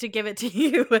think to give it to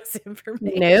you as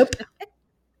information. Nope.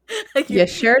 You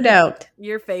sure don't.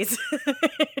 Your face.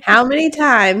 How many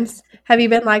times have you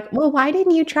been like, well, why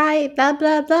didn't you try blah,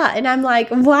 blah, blah? And I'm like,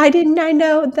 why didn't I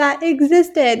know that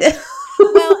existed?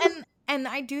 Well, and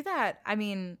I do that. I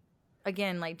mean,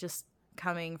 again, like just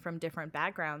coming from different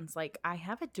backgrounds, like I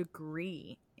have a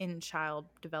degree in child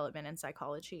development and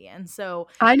psychology. And so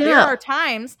I there know. are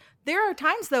times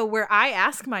though where I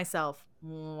ask myself,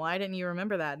 why didn't you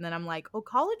remember that? And then I'm like, oh,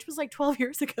 college was like 12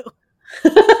 years ago.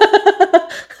 I've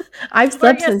Or I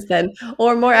slept guess since then,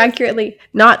 or I more guess accurately,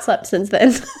 not slept since then.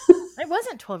 it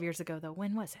wasn't 12 years ago though.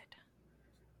 When was it?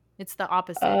 It's the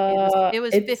opposite. It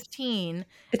was It's 15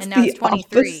 it's and now it's the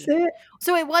 23. opposite.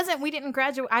 So it wasn't, we didn't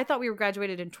graduate. I thought we were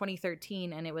graduated in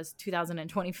 2013 and it was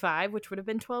 2025, which would have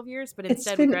been 12 years, but It's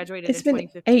instead we been graduated it's in been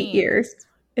 8 2015. years.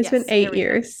 It's been Yes, there 8 we go.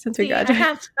 years since we See,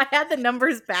 graduated. I had the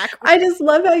numbers backwards. I just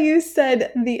love how you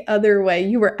said the other way.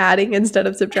 You were adding instead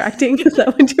of subtracting. Is that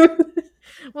what you were?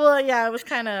 Well, yeah, it was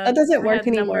kind of, That doesn't I work had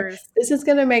anymore. numbers. This is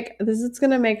gonna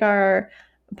make our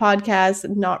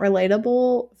podcast not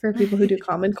relatable for people who do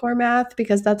Common Core math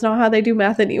because that's not how they do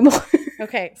math anymore.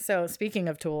 Okay, so speaking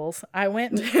of tools, I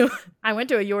went to a I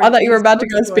thought you were used about to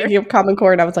go bookstore. speaking of Common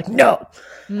Core, and I was like, no.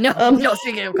 No,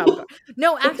 speaking of Comic Con.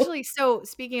 No, actually, so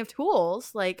speaking of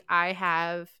tools, like I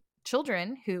have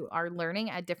children who are learning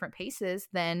at different paces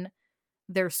than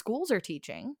their schools are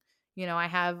teaching. You know, I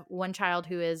have one child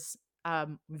who is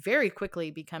very quickly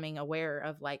becoming aware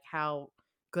of like how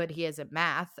good he is at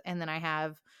math. And then I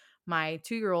have my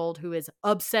 2-year-old who is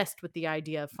obsessed with the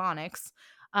idea of phonics.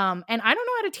 And I don't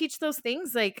know how to teach those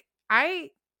things. Like I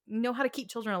know how to keep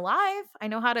children alive. I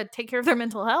know how to take care of their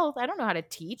mental health. I don't know how to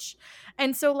teach.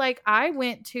 And so like I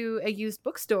went to a used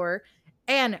bookstore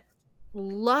and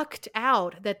lucked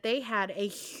out that they had a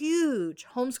huge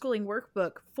homeschooling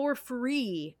workbook for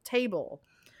free table.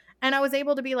 And I was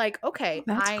able to be like, okay,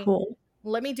 That's cool.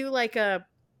 let me do like a,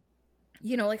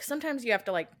 you know, like sometimes you have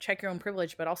to like check your own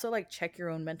privilege, but also like check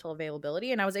your own mental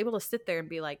availability. And I was able to sit there and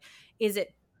be like, is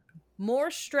it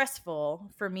more stressful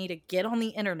for me to get on the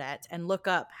internet and look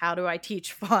up how do I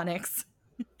teach phonics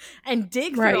and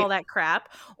dig through all that crap?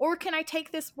 Or can I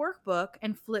take this workbook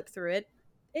and flip through it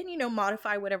and, you know,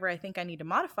 modify whatever I think I need to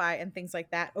modify and things like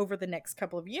that over the next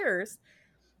couple of years?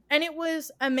 And it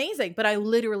was amazing, but I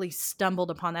literally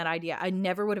stumbled upon that idea. I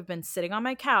never would have been sitting on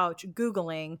my couch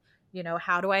Googling, you know,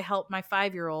 how do I help my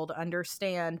 5-year-old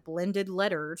understand blended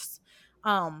letters?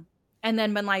 And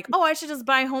then been like, oh, I should just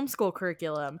buy homeschool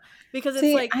curriculum because it's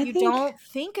See, like I you think, don't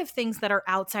think of things that are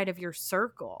outside of your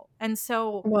circle. And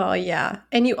so well, yeah.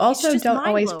 And you it's also just don't mind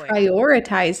always blowing.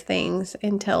 prioritize things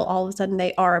until all of a sudden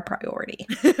they are a priority.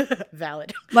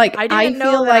 Valid. Like, I I didn't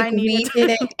know feel that like I we needed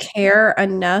didn't care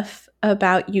enough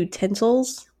about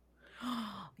utensils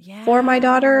yeah. for my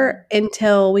daughter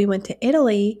until we went to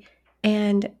Italy,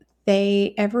 and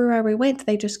they, everywhere we went,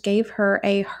 they just gave her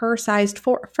a her-sized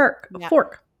fork. Yeah.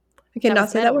 Fork. I cannot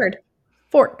say that word.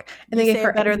 Fork. And You they gave say her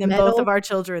it better a than both of metal our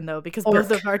children, though, because fork.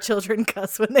 both of our children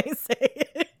cuss when they say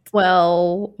it.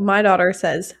 Well, my daughter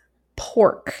says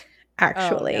pork,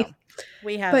 actually. Oh, no.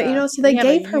 We have But, you know, so they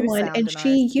gave her U one sound and in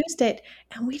she ours. used it,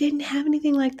 and we didn't have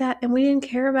anything like that, and we didn't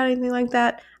care about anything like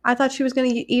that. I thought she was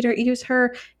going to use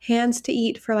her hands to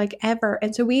eat for like ever.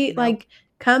 And so we Nope. like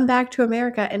come back to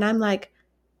America, and I'm like,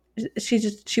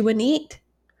 she wouldn't eat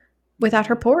without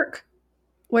her pork.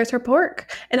 Where's her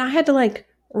pork? And I had to like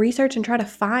research and try to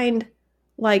find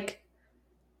like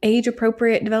age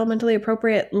appropriate, developmentally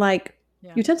appropriate like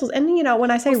utensils. And you know,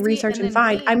 when I say research and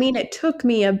find, I mean it took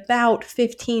me about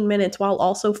 15 minutes while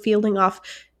also fielding off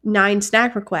 9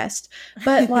 snack requests.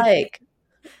 But like,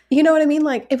 you know what I mean?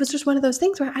 Like, it was just one of those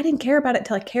things where I didn't care about it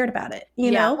till I cared about it,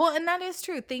 you know? Well, and that is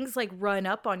true. Things like run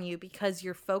up on you because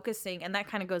you're focusing, and that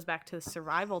kind of goes back to the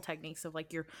survival techniques of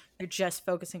like you're just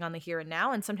focusing on the here and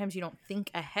now, and sometimes you don't think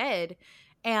ahead.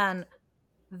 And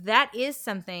that is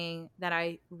something that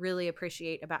I really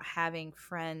appreciate about having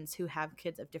friends who have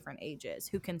kids of different ages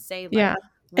who can say like, yeah.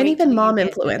 And even mom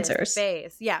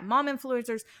influencers. Yeah, mom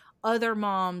influencers, other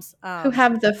moms who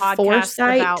have the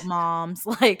foresight about moms,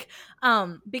 like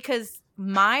because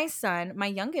my son, my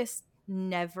youngest,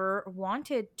 never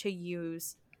wanted to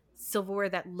use silverware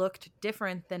that looked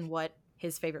different than what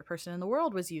his favorite person in the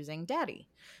world was using, daddy.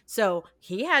 So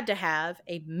he had to have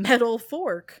a metal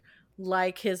fork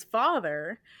like his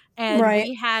father, and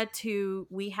we had to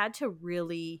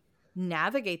really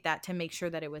navigate that to make sure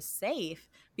that it was safe,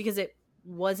 because it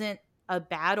wasn't a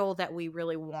battle that we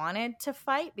really wanted to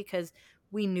fight because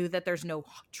we knew that there's no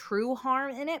true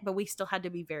harm in it, but we still had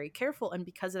to be very careful. And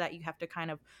because of that, you have to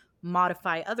kind of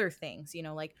modify other things, you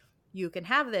know, like you can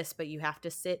have this, but you have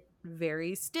to sit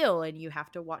very still and you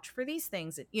have to watch for these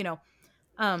things, you know.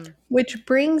 Which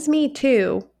brings me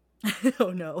to oh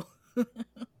no.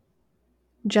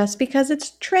 Just because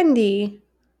it's trendy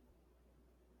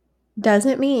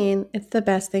doesn't mean it's the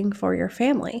best thing for your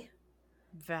family.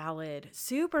 Valid.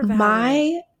 Super valid.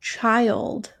 My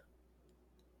child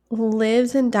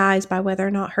lives and dies by whether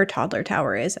or not her toddler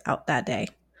tower is out that day.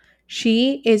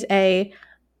 She is a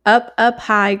up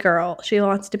high girl. She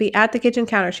wants to be at the kitchen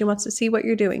counter. She wants to see what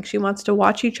you're doing. She wants to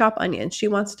watch you chop onions. She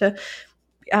wants to,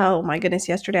 oh my goodness,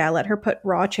 yesterday I let her put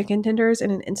raw chicken tenders in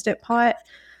an Instant Pot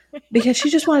because she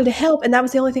just wanted to help. And that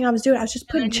was the only thing I was doing. I was just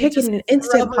putting chicken in an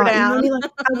Instant Pot. You know what I mean?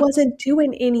 Like, I wasn't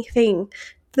doing anything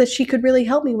that she could really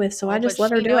help me with. So I just let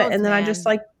her do it. And then I just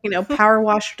power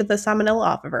washed the salmonella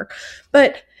off of her.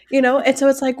 But, and so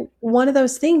it's like one of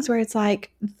those things where it's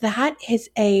like, that is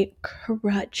a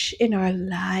crutch in our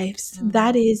lives. Mm-hmm.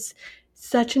 That is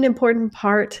such an important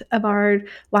part of our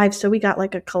lives. So we got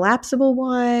like a collapsible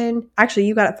one. Actually,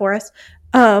 you got it for us.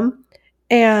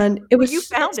 And it was, you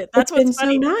found it. That's what's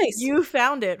funny. So nice. You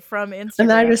found it from Instagram.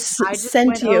 And I just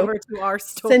sent you over to our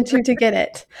store. Sent you to get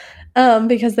it.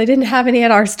 Because they didn't have any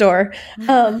at our store.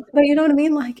 But you know what I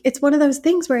mean? Like, it's one of those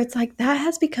things where it's like, that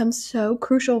has become so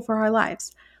crucial for our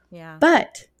lives. Yeah.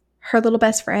 But her little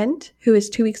best friend, who is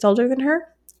 2 weeks older than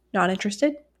her, not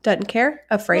interested, doesn't care,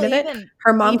 afraid of it.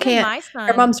 Her mom can't,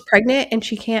 her mom's pregnant and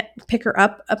she can't pick her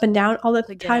up and down all the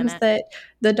times that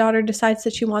the daughter decides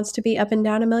that she wants to be up and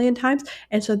down a million times.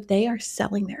 And so they are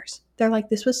selling theirs. They're like,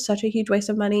 this was such a huge waste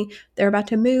of money. They're about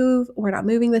to move. We're not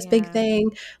moving this big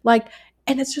thing. Like,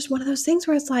 and it's just one of those things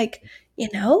where it's like,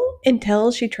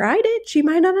 until she tried it, she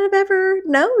might not have ever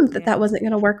known that that wasn't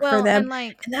going to work for them.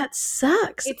 And that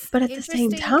sucks. But at the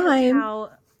same time,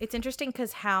 it's interesting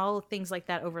because how things like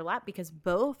that overlap, because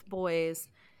both boys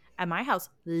at my house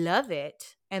love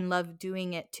it and love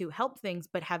doing it to help things,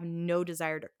 but have no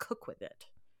desire to cook with it.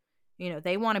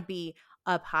 They want to be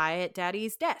up high at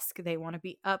daddy's desk. They want to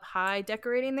be up high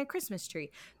decorating their Christmas tree.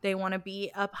 They want to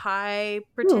be up high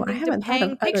pretending to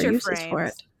hang picture frames. For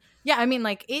it. Yeah, I mean,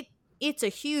 like it's a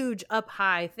huge up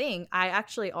high thing. I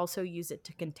actually also use it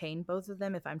to contain both of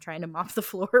them if I'm trying to mop the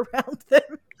floor around them.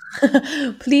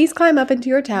 Please climb up into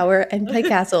your tower and play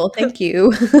castle. Thank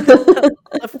you.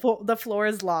 The floor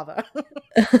is lava.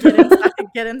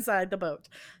 Get inside the boat.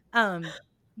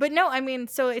 But no, I mean,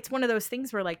 so it's one of those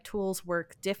things where like tools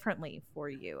work differently for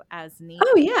you as needed.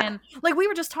 Oh yeah. And like we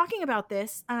were just talking about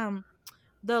this.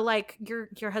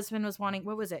 Your husband was wanting,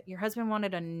 what was it? Your husband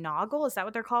wanted a Noggle, is that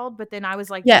what they're called? But then I was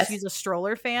like, yes. Just use a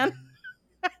stroller fan.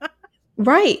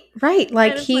 Right.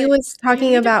 Like he was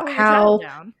talking about how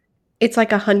it's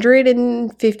like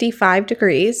 155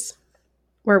 degrees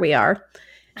where we are.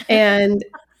 And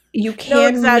you can no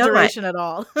exaggeration at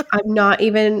all. I'm not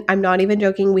even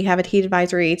joking. We have a heat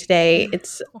advisory today.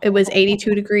 It was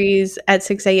 82 degrees at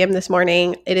 6 a.m. this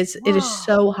morning. It is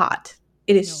so hot.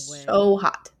 It is so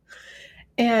hot.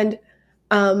 And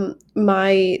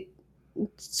my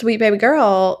sweet baby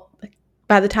girl,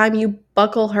 by the time you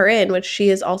buckle her in, which she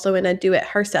is also in a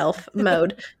do-it-herself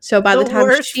mode, so by the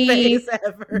time she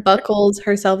buckles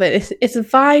herself in, it's a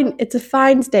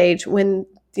fine stage when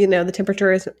the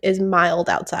temperature is mild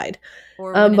outside.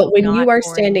 But when you are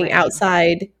standing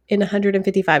outside in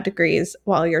 155 degrees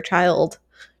while your child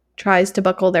tries to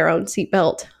buckle their own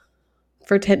seatbelt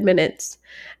for 10 minutes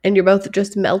and you're both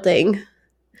just melting.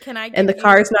 And the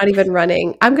car is not even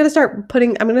running. I'm going to start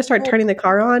turning the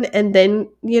car on and then,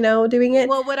 doing it.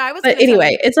 Well, what I was But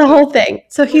anyway, it's a whole thing.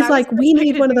 So he's like, we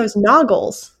need one of those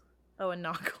Noggles. Oh, a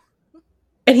Noggle.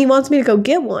 And he wants me to go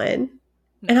get one.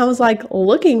 And I was like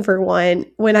looking for one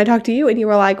when I talked to you and you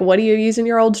were like, what are you using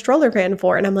your old stroller fan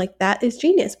for? And I'm like, that is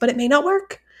genius, but it may not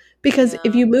work because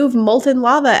if you move molten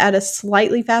lava at a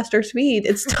slightly faster speed,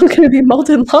 it's still going to be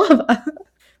molten lava.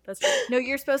 No,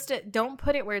 you're supposed to, don't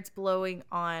put it where it's blowing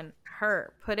on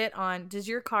her. Put it on, does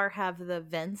your car have the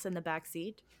vents in the back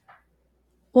seat?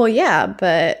 Well, yeah,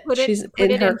 but she's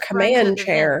in her command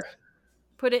chair.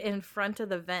 Put it in front of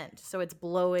the vent so it's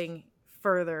blowing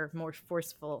further, more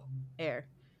forceful air.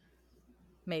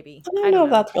 Maybe. I don't know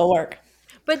if that's going to work.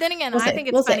 But then again, I think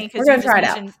it's funny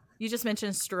because you just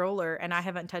mentioned stroller and I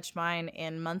haven't touched mine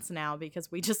in months now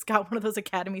because we just got one of those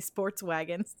Academy sports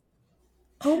wagons.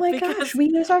 Oh my gosh, we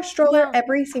use our stroller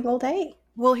every single day.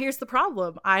 Well, here's the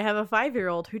problem. I have a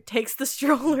 5-year-old who takes the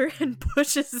stroller and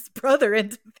pushes his brother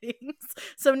into things.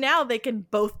 So now they can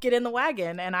both get in the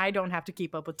wagon and I don't have to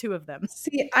keep up with two of them.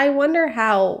 See, I wonder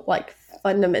how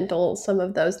fundamental some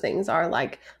of those things are,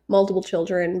 like multiple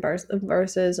children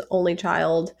versus only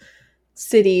child,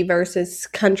 city versus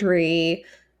country,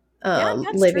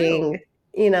 living,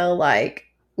 true.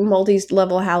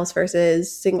 Multi-level house versus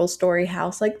single-story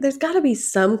house. Like, there's got to be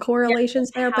some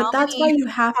correlations there, but that's why you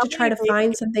have to try to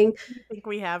find something. Do you think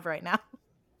we have right now?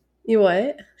 You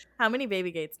what? How many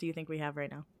baby gates do you think we have right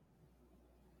now?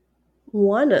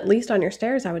 One, at least on your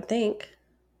stairs, I would think.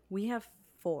 We have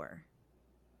 4.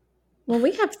 Well,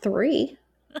 we have 3.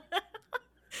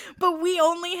 But we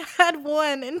only had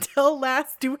one until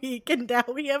last week, and now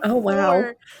we have Oh, wow.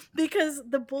 four because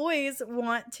the boys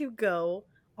want to go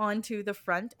onto the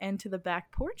front and to the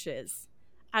back porches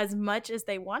as much as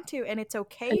they want to, and it's And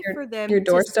okay your for them your to.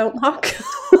 doors don't lock?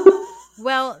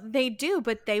 Well, they do,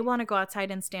 but they want to go outside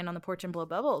and stand on the porch and blow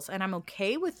bubbles, and I'm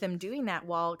okay with them doing that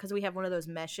while because we have one of those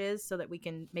meshes so that we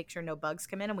can make sure no bugs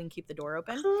come in and we can keep the door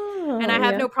open. And I Oh,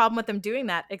 have yeah. no problem with them doing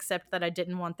that, except that I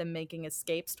didn't want them making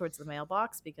escapes towards the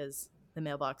mailbox because the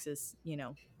mailbox is,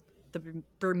 the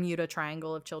Bermuda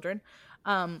Triangle of children.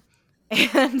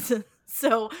 And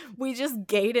so we just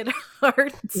gated our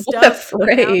What a stuff so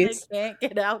now they phrase. can't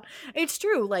get out. It's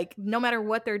true. Like, no matter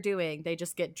what they're doing, they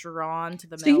just get drawn to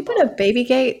the So you put a mailbox. baby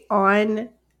gate on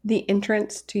the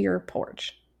entrance to your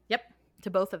porch. Yep, to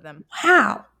both of them.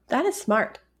 Wow. That is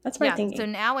smart. That's smart Yeah. So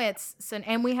thinking. now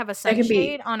and we have a That can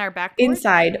sunshade be on our back porch.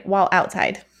 inside while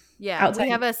outside. Yeah, we Outside.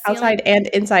 have a ceiling. Outside and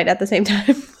inside at the same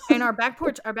time. And our back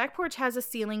porch has a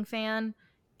ceiling fan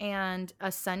and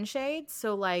a sunshade.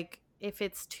 So like if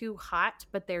it's too hot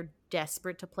but they're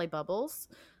desperate to play bubbles,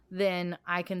 then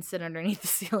I can sit underneath the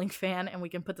ceiling fan and we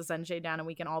can put the sunshade down and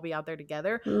we can all be out there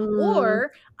together. Mm,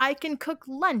 Or I can cook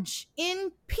lunch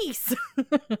in peace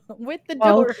with the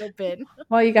well, door open.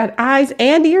 well, you got eyes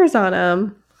and ears on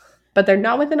them, but they're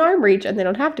not within arm reach, and they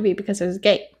don't have to be because there's a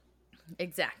gate.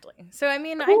 Exactly. So I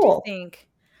mean, I do Cool. think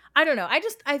I don't know.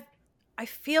 I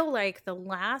feel like the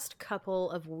last couple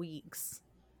of weeks,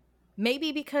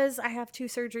 maybe because I have two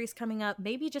surgeries coming up,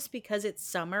 maybe just because it's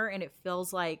summer and it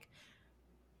feels like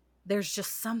there's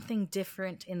just something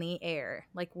different in the air.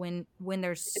 Like when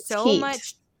there's It's so heat.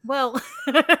 much, well,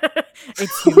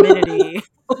 it's humidity.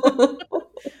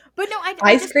 But no, I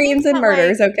Ice just think creams and that like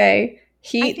murders, okay?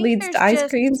 I Heat think leads there's to ice just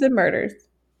creams and murders.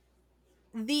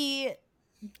 the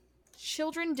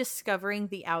children discovering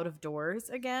the out of doors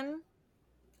again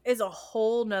is a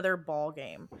whole nother ball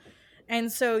game.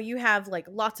 And so you have like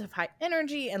lots of high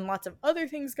energy and lots of other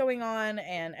things going on.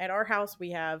 And at our house,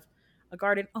 we have a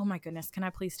garden. Oh my goodness. Can I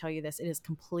please tell you this? It is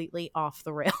completely off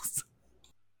the rails.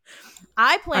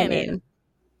 I I planted, mean,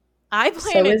 I so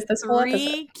planted is this whole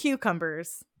episode. three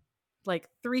cucumbers, like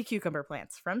three cucumber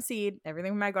plants from seed.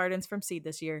 Everything in my garden's from seed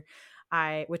this year.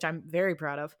 Which I'm very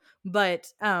proud of.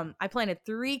 But I planted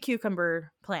three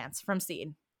cucumber plants from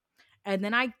seed. And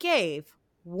then I gave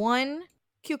one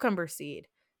cucumber seed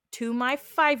to my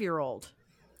 5-year-old.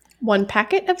 One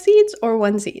packet of seeds or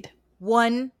one seed?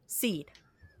 One seed.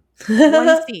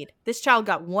 One seed. This child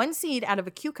got one seed out of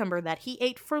a cucumber that he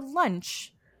ate for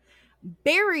lunch,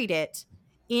 buried it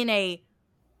in a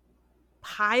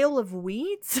pile of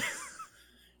weeds,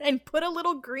 and put a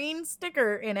little green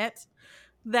sticker in it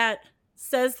that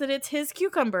says that it's his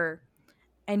cucumber.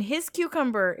 And his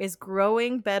cucumber is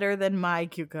growing better than my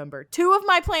cucumber. Two of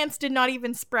my plants did not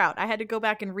even sprout. I had to go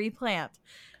back and replant.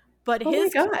 But Oh my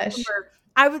his gosh. cucumber,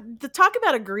 I would talk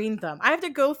about a green thumb. I have to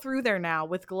go through there now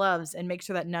with gloves and make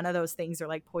sure that none of those things are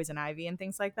like poison ivy and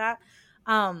things like that.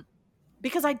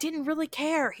 Because I didn't really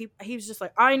care. He was just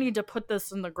like, I need to put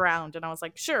this in the ground, and I was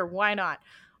like, sure, why not?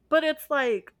 But it's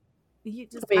like I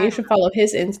mean, I you don't should follow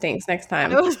his instincts next know.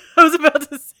 time. I was about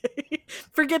to say,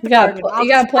 forget the You gotta, garden. I'll you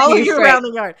just gotta play follow you you straight. around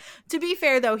the yard. To be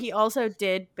fair, though, he also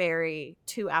did bury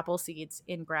 2 apple seeds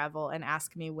in gravel and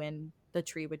ask me when the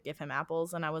tree would give him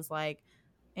apples, and I was like,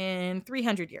 in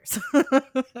 300 years.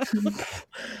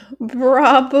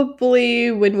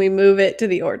 Probably when we move it to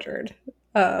the orchard.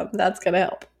 That's gonna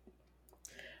help.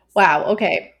 Wow.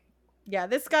 Okay. Yeah,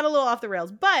 this got a little off the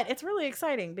rails, but it's really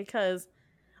exciting because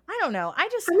I don't know. I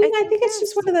I mean, I think think it's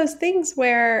just one of those things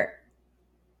where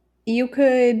you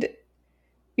could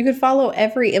you could follow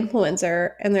every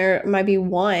influencer, and there might be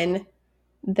one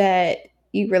that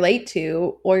you relate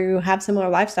to, or you have similar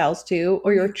lifestyles to,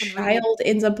 or your you can read. child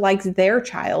ends up likes their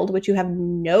child, which you have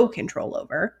no control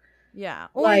over. Yeah.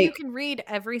 Or you Like, can read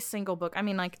every single book. I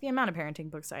mean, like, the amount of parenting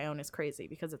books I own is crazy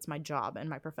because it's my job and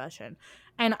my profession.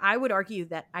 And I would argue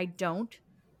that I don't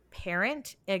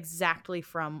parent exactly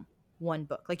from one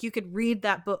book. Like, you could read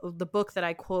that book, the book that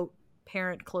I quote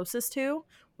parent closest to,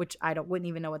 which wouldn't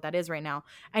even know what that is right now,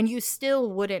 and you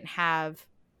still wouldn't have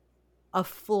a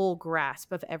full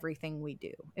grasp of everything we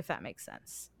do, if that makes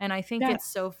sense. And I think yeah. it's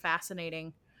so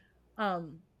fascinating.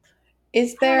 Um,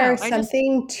 Is I don't there know. I just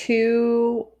something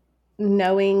to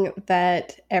knowing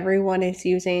that everyone is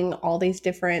using all these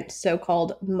different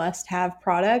so-called must-have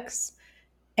products,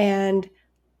 and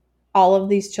all of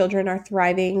these children are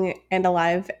thriving and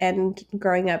alive and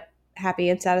growing up happy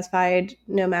and satisfied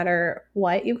no matter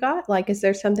what you got? Like, is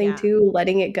there something yeah. to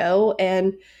letting it go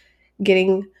and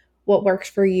getting what works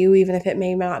for you, even if it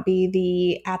may not be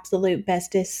the absolute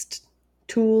bestest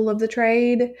tool of the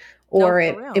trade? No, or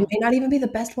for it real. may not even be the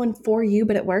best one for you,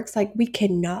 but it works. Like, we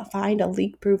cannot find a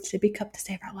leak-proof sippy cup to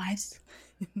save our lives.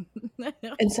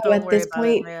 And so Don't at worry this about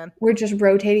it, point, man. we're just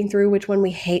rotating through which one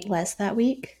we hate less that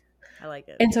week. I like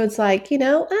it. And so it's like,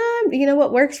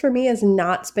 what works for me is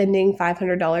not spending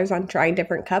 $500 on trying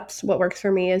different cups. What works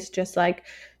for me is just like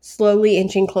slowly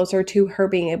inching closer to her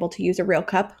being able to use a real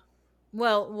cup.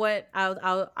 Well, what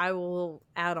I will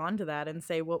add on to that and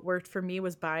say what worked for me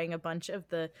was buying a bunch of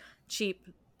the cheap,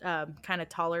 kind of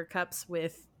taller cups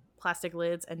with plastic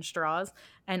lids and straws,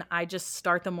 and I just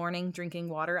start the morning drinking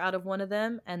water out of one of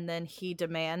them, and then he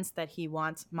demands that he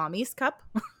wants mommy's cup,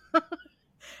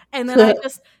 and then I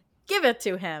just give it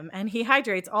to him, and he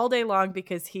hydrates all day long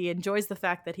because he enjoys the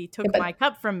fact that he took my But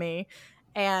cup from me,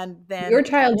 and your then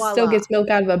child still voila. gets milk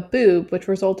out of a boob, which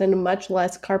results in much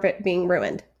less carpet being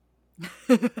ruined.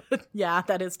 Yeah,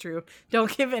 that is true.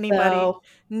 Don't give anybody, So,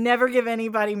 never give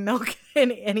anybody milk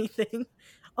in anything.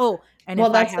 Oh, and well,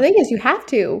 that's the thing is you have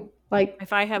to. Like,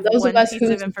 if I have those of one us piece of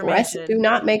whose breasts do information,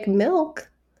 not make milk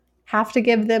have to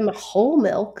give them whole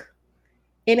milk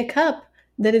in a cup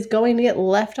that is going to get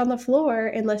left on the floor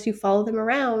unless you follow them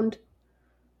around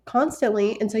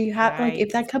constantly. And so you have, like, right?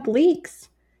 if that cup leaks,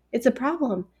 it's a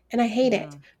problem. And I hate Yeah.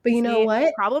 it. But you know See,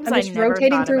 what? problems I'm I just never rotating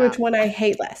thought through which about. one I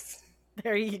hate less.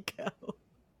 There you go.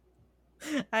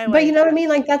 I But you like know what I it. mean?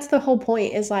 Like, that's the whole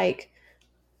point is like,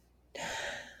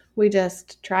 we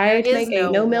just There try to is make a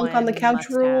no no milk on the one couch must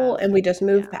rule have. and we just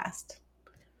move Yeah. past.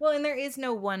 Well, and there is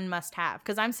no one must have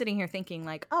because I'm sitting here thinking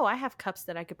like, oh, I have cups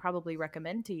that I could probably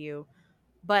recommend to you,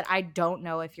 but I don't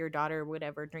know if your daughter would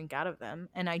ever drink out of them,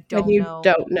 and I And don't you know.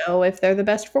 don't know if they're the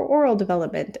best for oral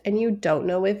development. And you don't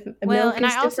know if Well, milk and I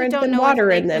is also different don't than know if water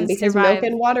they in them can because milk survive.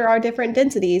 and water are different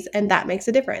densities, and that makes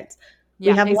a difference. We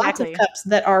Yeah, have lots of exactly. cups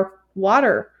that are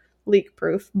water leak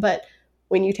proof, but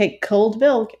when you take cold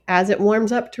milk as it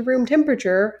warms up to room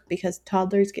temperature, because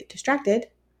toddlers get distracted,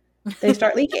 they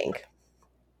start leaking.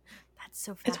 That's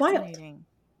so It's wild. fascinating.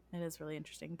 It is really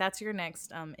interesting. That's your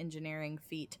next engineering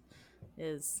feat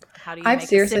is how do you I've make a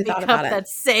seriously sippy thought about cup it.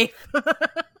 that's safe?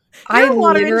 I You're a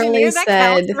water literally engineer. That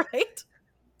counts, said right?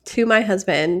 to my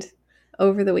husband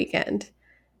over the weekend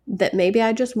that maybe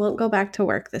I just won't go back to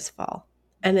work this fall.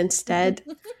 And instead,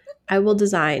 I will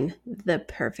design the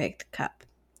perfect cup,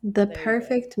 the There you go.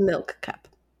 perfect milk cup.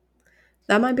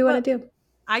 That might be what I Well, do.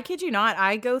 I kid you not.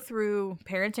 I go through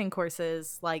parenting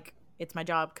courses like it's my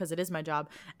job because it is my job.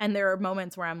 And there are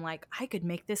moments where I'm like, I could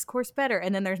make this course better.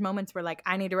 And then there's moments where like,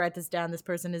 I need to write this down. This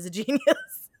person is a genius.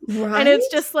 And it's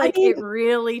Right? just I like, mean, it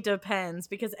really depends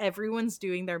because everyone's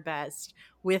doing their best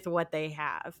with what they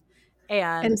have.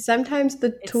 And and sometimes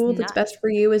the it's tool that's not, best for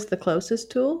you is the closest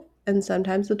tool. And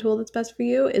sometimes the tool that's best for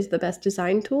you is the best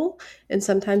design tool. And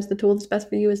sometimes the tool that's best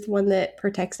for you is the one that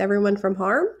protects everyone from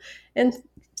harm. And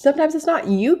sometimes it's not.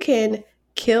 You can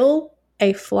kill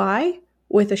a fly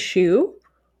with a shoe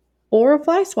or a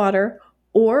fly swatter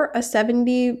or a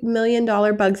 $70 million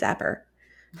bug zapper.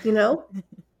 You know,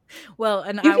 well,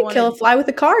 and you I can kill a wanted fly with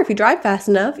a car if you drive fast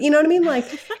enough. You know what I mean? Like,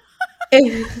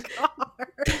 and car.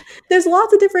 there's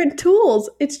lots of different tools.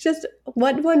 It's just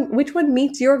which one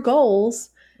meets your goals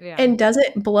Yeah. and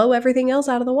doesn't blow everything else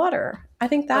out of the water. I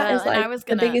think that Well, is and like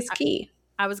the biggest key.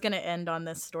 I was going to end on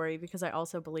this story because I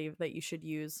also believe that you should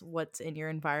use what's in your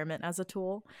environment as a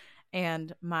tool.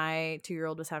 And my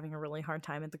 2-year-old was having a really hard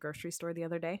time at the grocery store the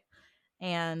other day.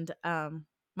 And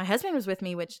my husband was with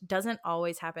me, which doesn't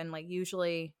always happen. Like,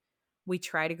 usually we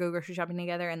try to go grocery shopping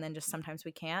together and then just sometimes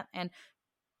we can't. And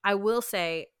I will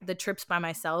say the trips by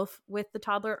myself with the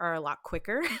toddler are a lot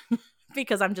quicker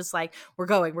because I'm just like, we're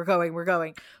going, we're going, we're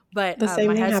going. But The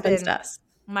same thing happens to us.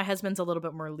 my husband's a little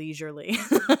bit more leisurely.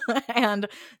 And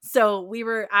so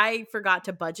I forgot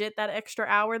to budget that extra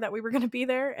hour that we were going to be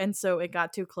there. And so it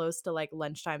got too close to like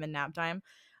lunchtime and nap time.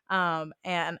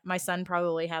 And my son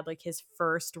probably had like his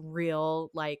first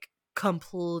real, like,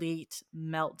 complete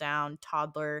meltdown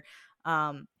toddler.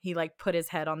 He like put his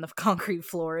head on the concrete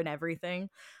floor and everything.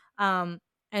 Um,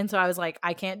 and so I was like,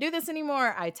 I can't do this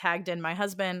anymore. I tagged in my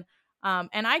husband.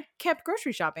 And I kept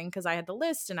grocery shopping because I had the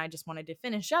list and I just wanted to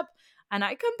finish up. And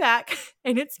I come back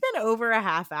and it's been over a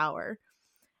half hour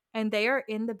and they are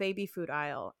in the baby food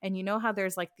aisle. And you know how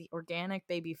there's like the organic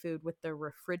baby food with the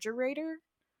refrigerator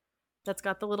that's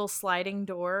got the little sliding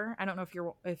door? I don't know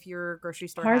if your grocery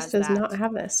store Ours has does that. not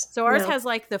have this. So ours No. has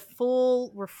like the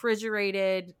full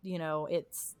refrigerated, you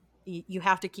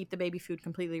have to keep the baby food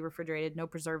completely refrigerated, no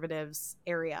preservatives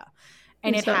area.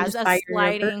 And You it don't has just a buy your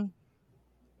yogurt. sliding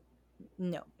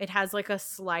no, it has like a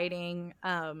sliding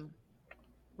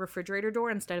refrigerator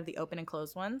door instead of the open and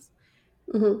closed ones.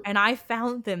 Hmm. And I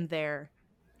found them there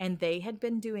And they had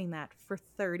been doing that for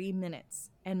 30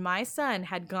 minutes. And my son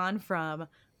had gone from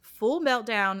full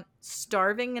meltdown,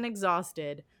 starving and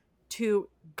exhausted, to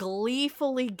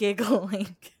gleefully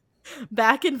giggling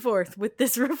back and forth with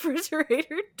this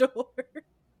refrigerator door.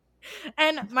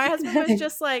 And my husband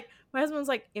was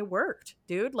like, it worked,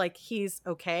 dude. Like, he's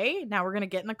okay. Now we're going to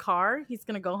get in the car. He's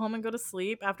going to go home and go to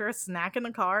sleep after a snack in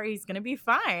the car. He's going to be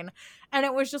fine. And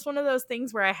it was just one of those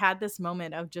things where I had this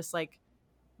moment of just like,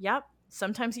 yep,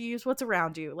 sometimes you use what's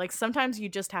around you. Like, sometimes you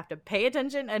just have to pay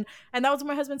attention. And that was what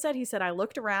my husband said. He said, I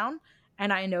looked around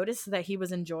and I noticed that he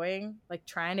was enjoying, like,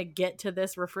 trying to get to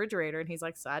this refrigerator. And he's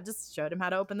like, so I just showed him how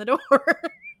to open the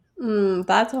door.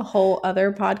 That's a whole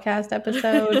other podcast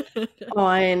episode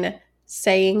on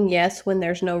saying yes when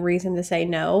there's no reason to say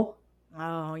no.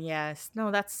 Oh, yes.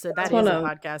 No, that is a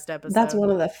podcast episode. That's one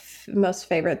of the most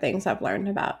favorite things I've learned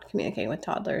about communicating with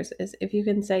toddlers is if you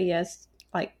can say yes,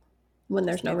 like, when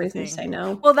there's no reason to say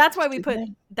no. Well, that's why we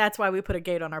put a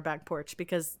gate on our back porch,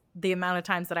 because the amount of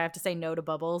times that I have to say no to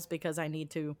Bubbles because I need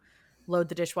to load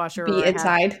the dishwasher, be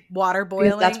inside, water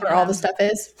boiling. That's where all the stuff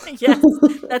is. Yes,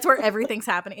 that's where everything's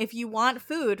happening. If you want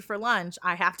food for lunch,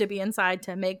 I have to be inside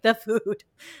to make the food.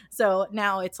 So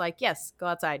now it's like, yes, go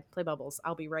outside, play Bubbles.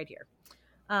 I'll be right here.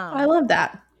 I love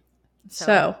that.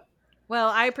 So, well,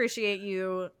 I appreciate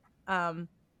you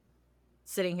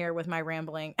sitting here with my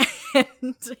rambling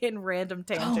and in random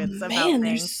tangents about things.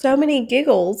 There's so many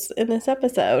giggles in this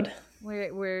episode.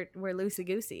 We're loosey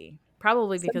goosey,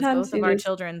 probably because both of our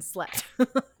children slept.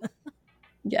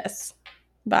 Yes,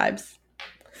 vibes.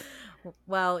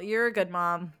 Well, you're a good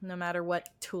mom, no matter what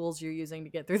tools you're using to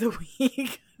get through the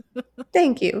week.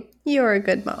 Thank you. You're a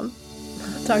good mom.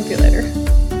 Talk to you later.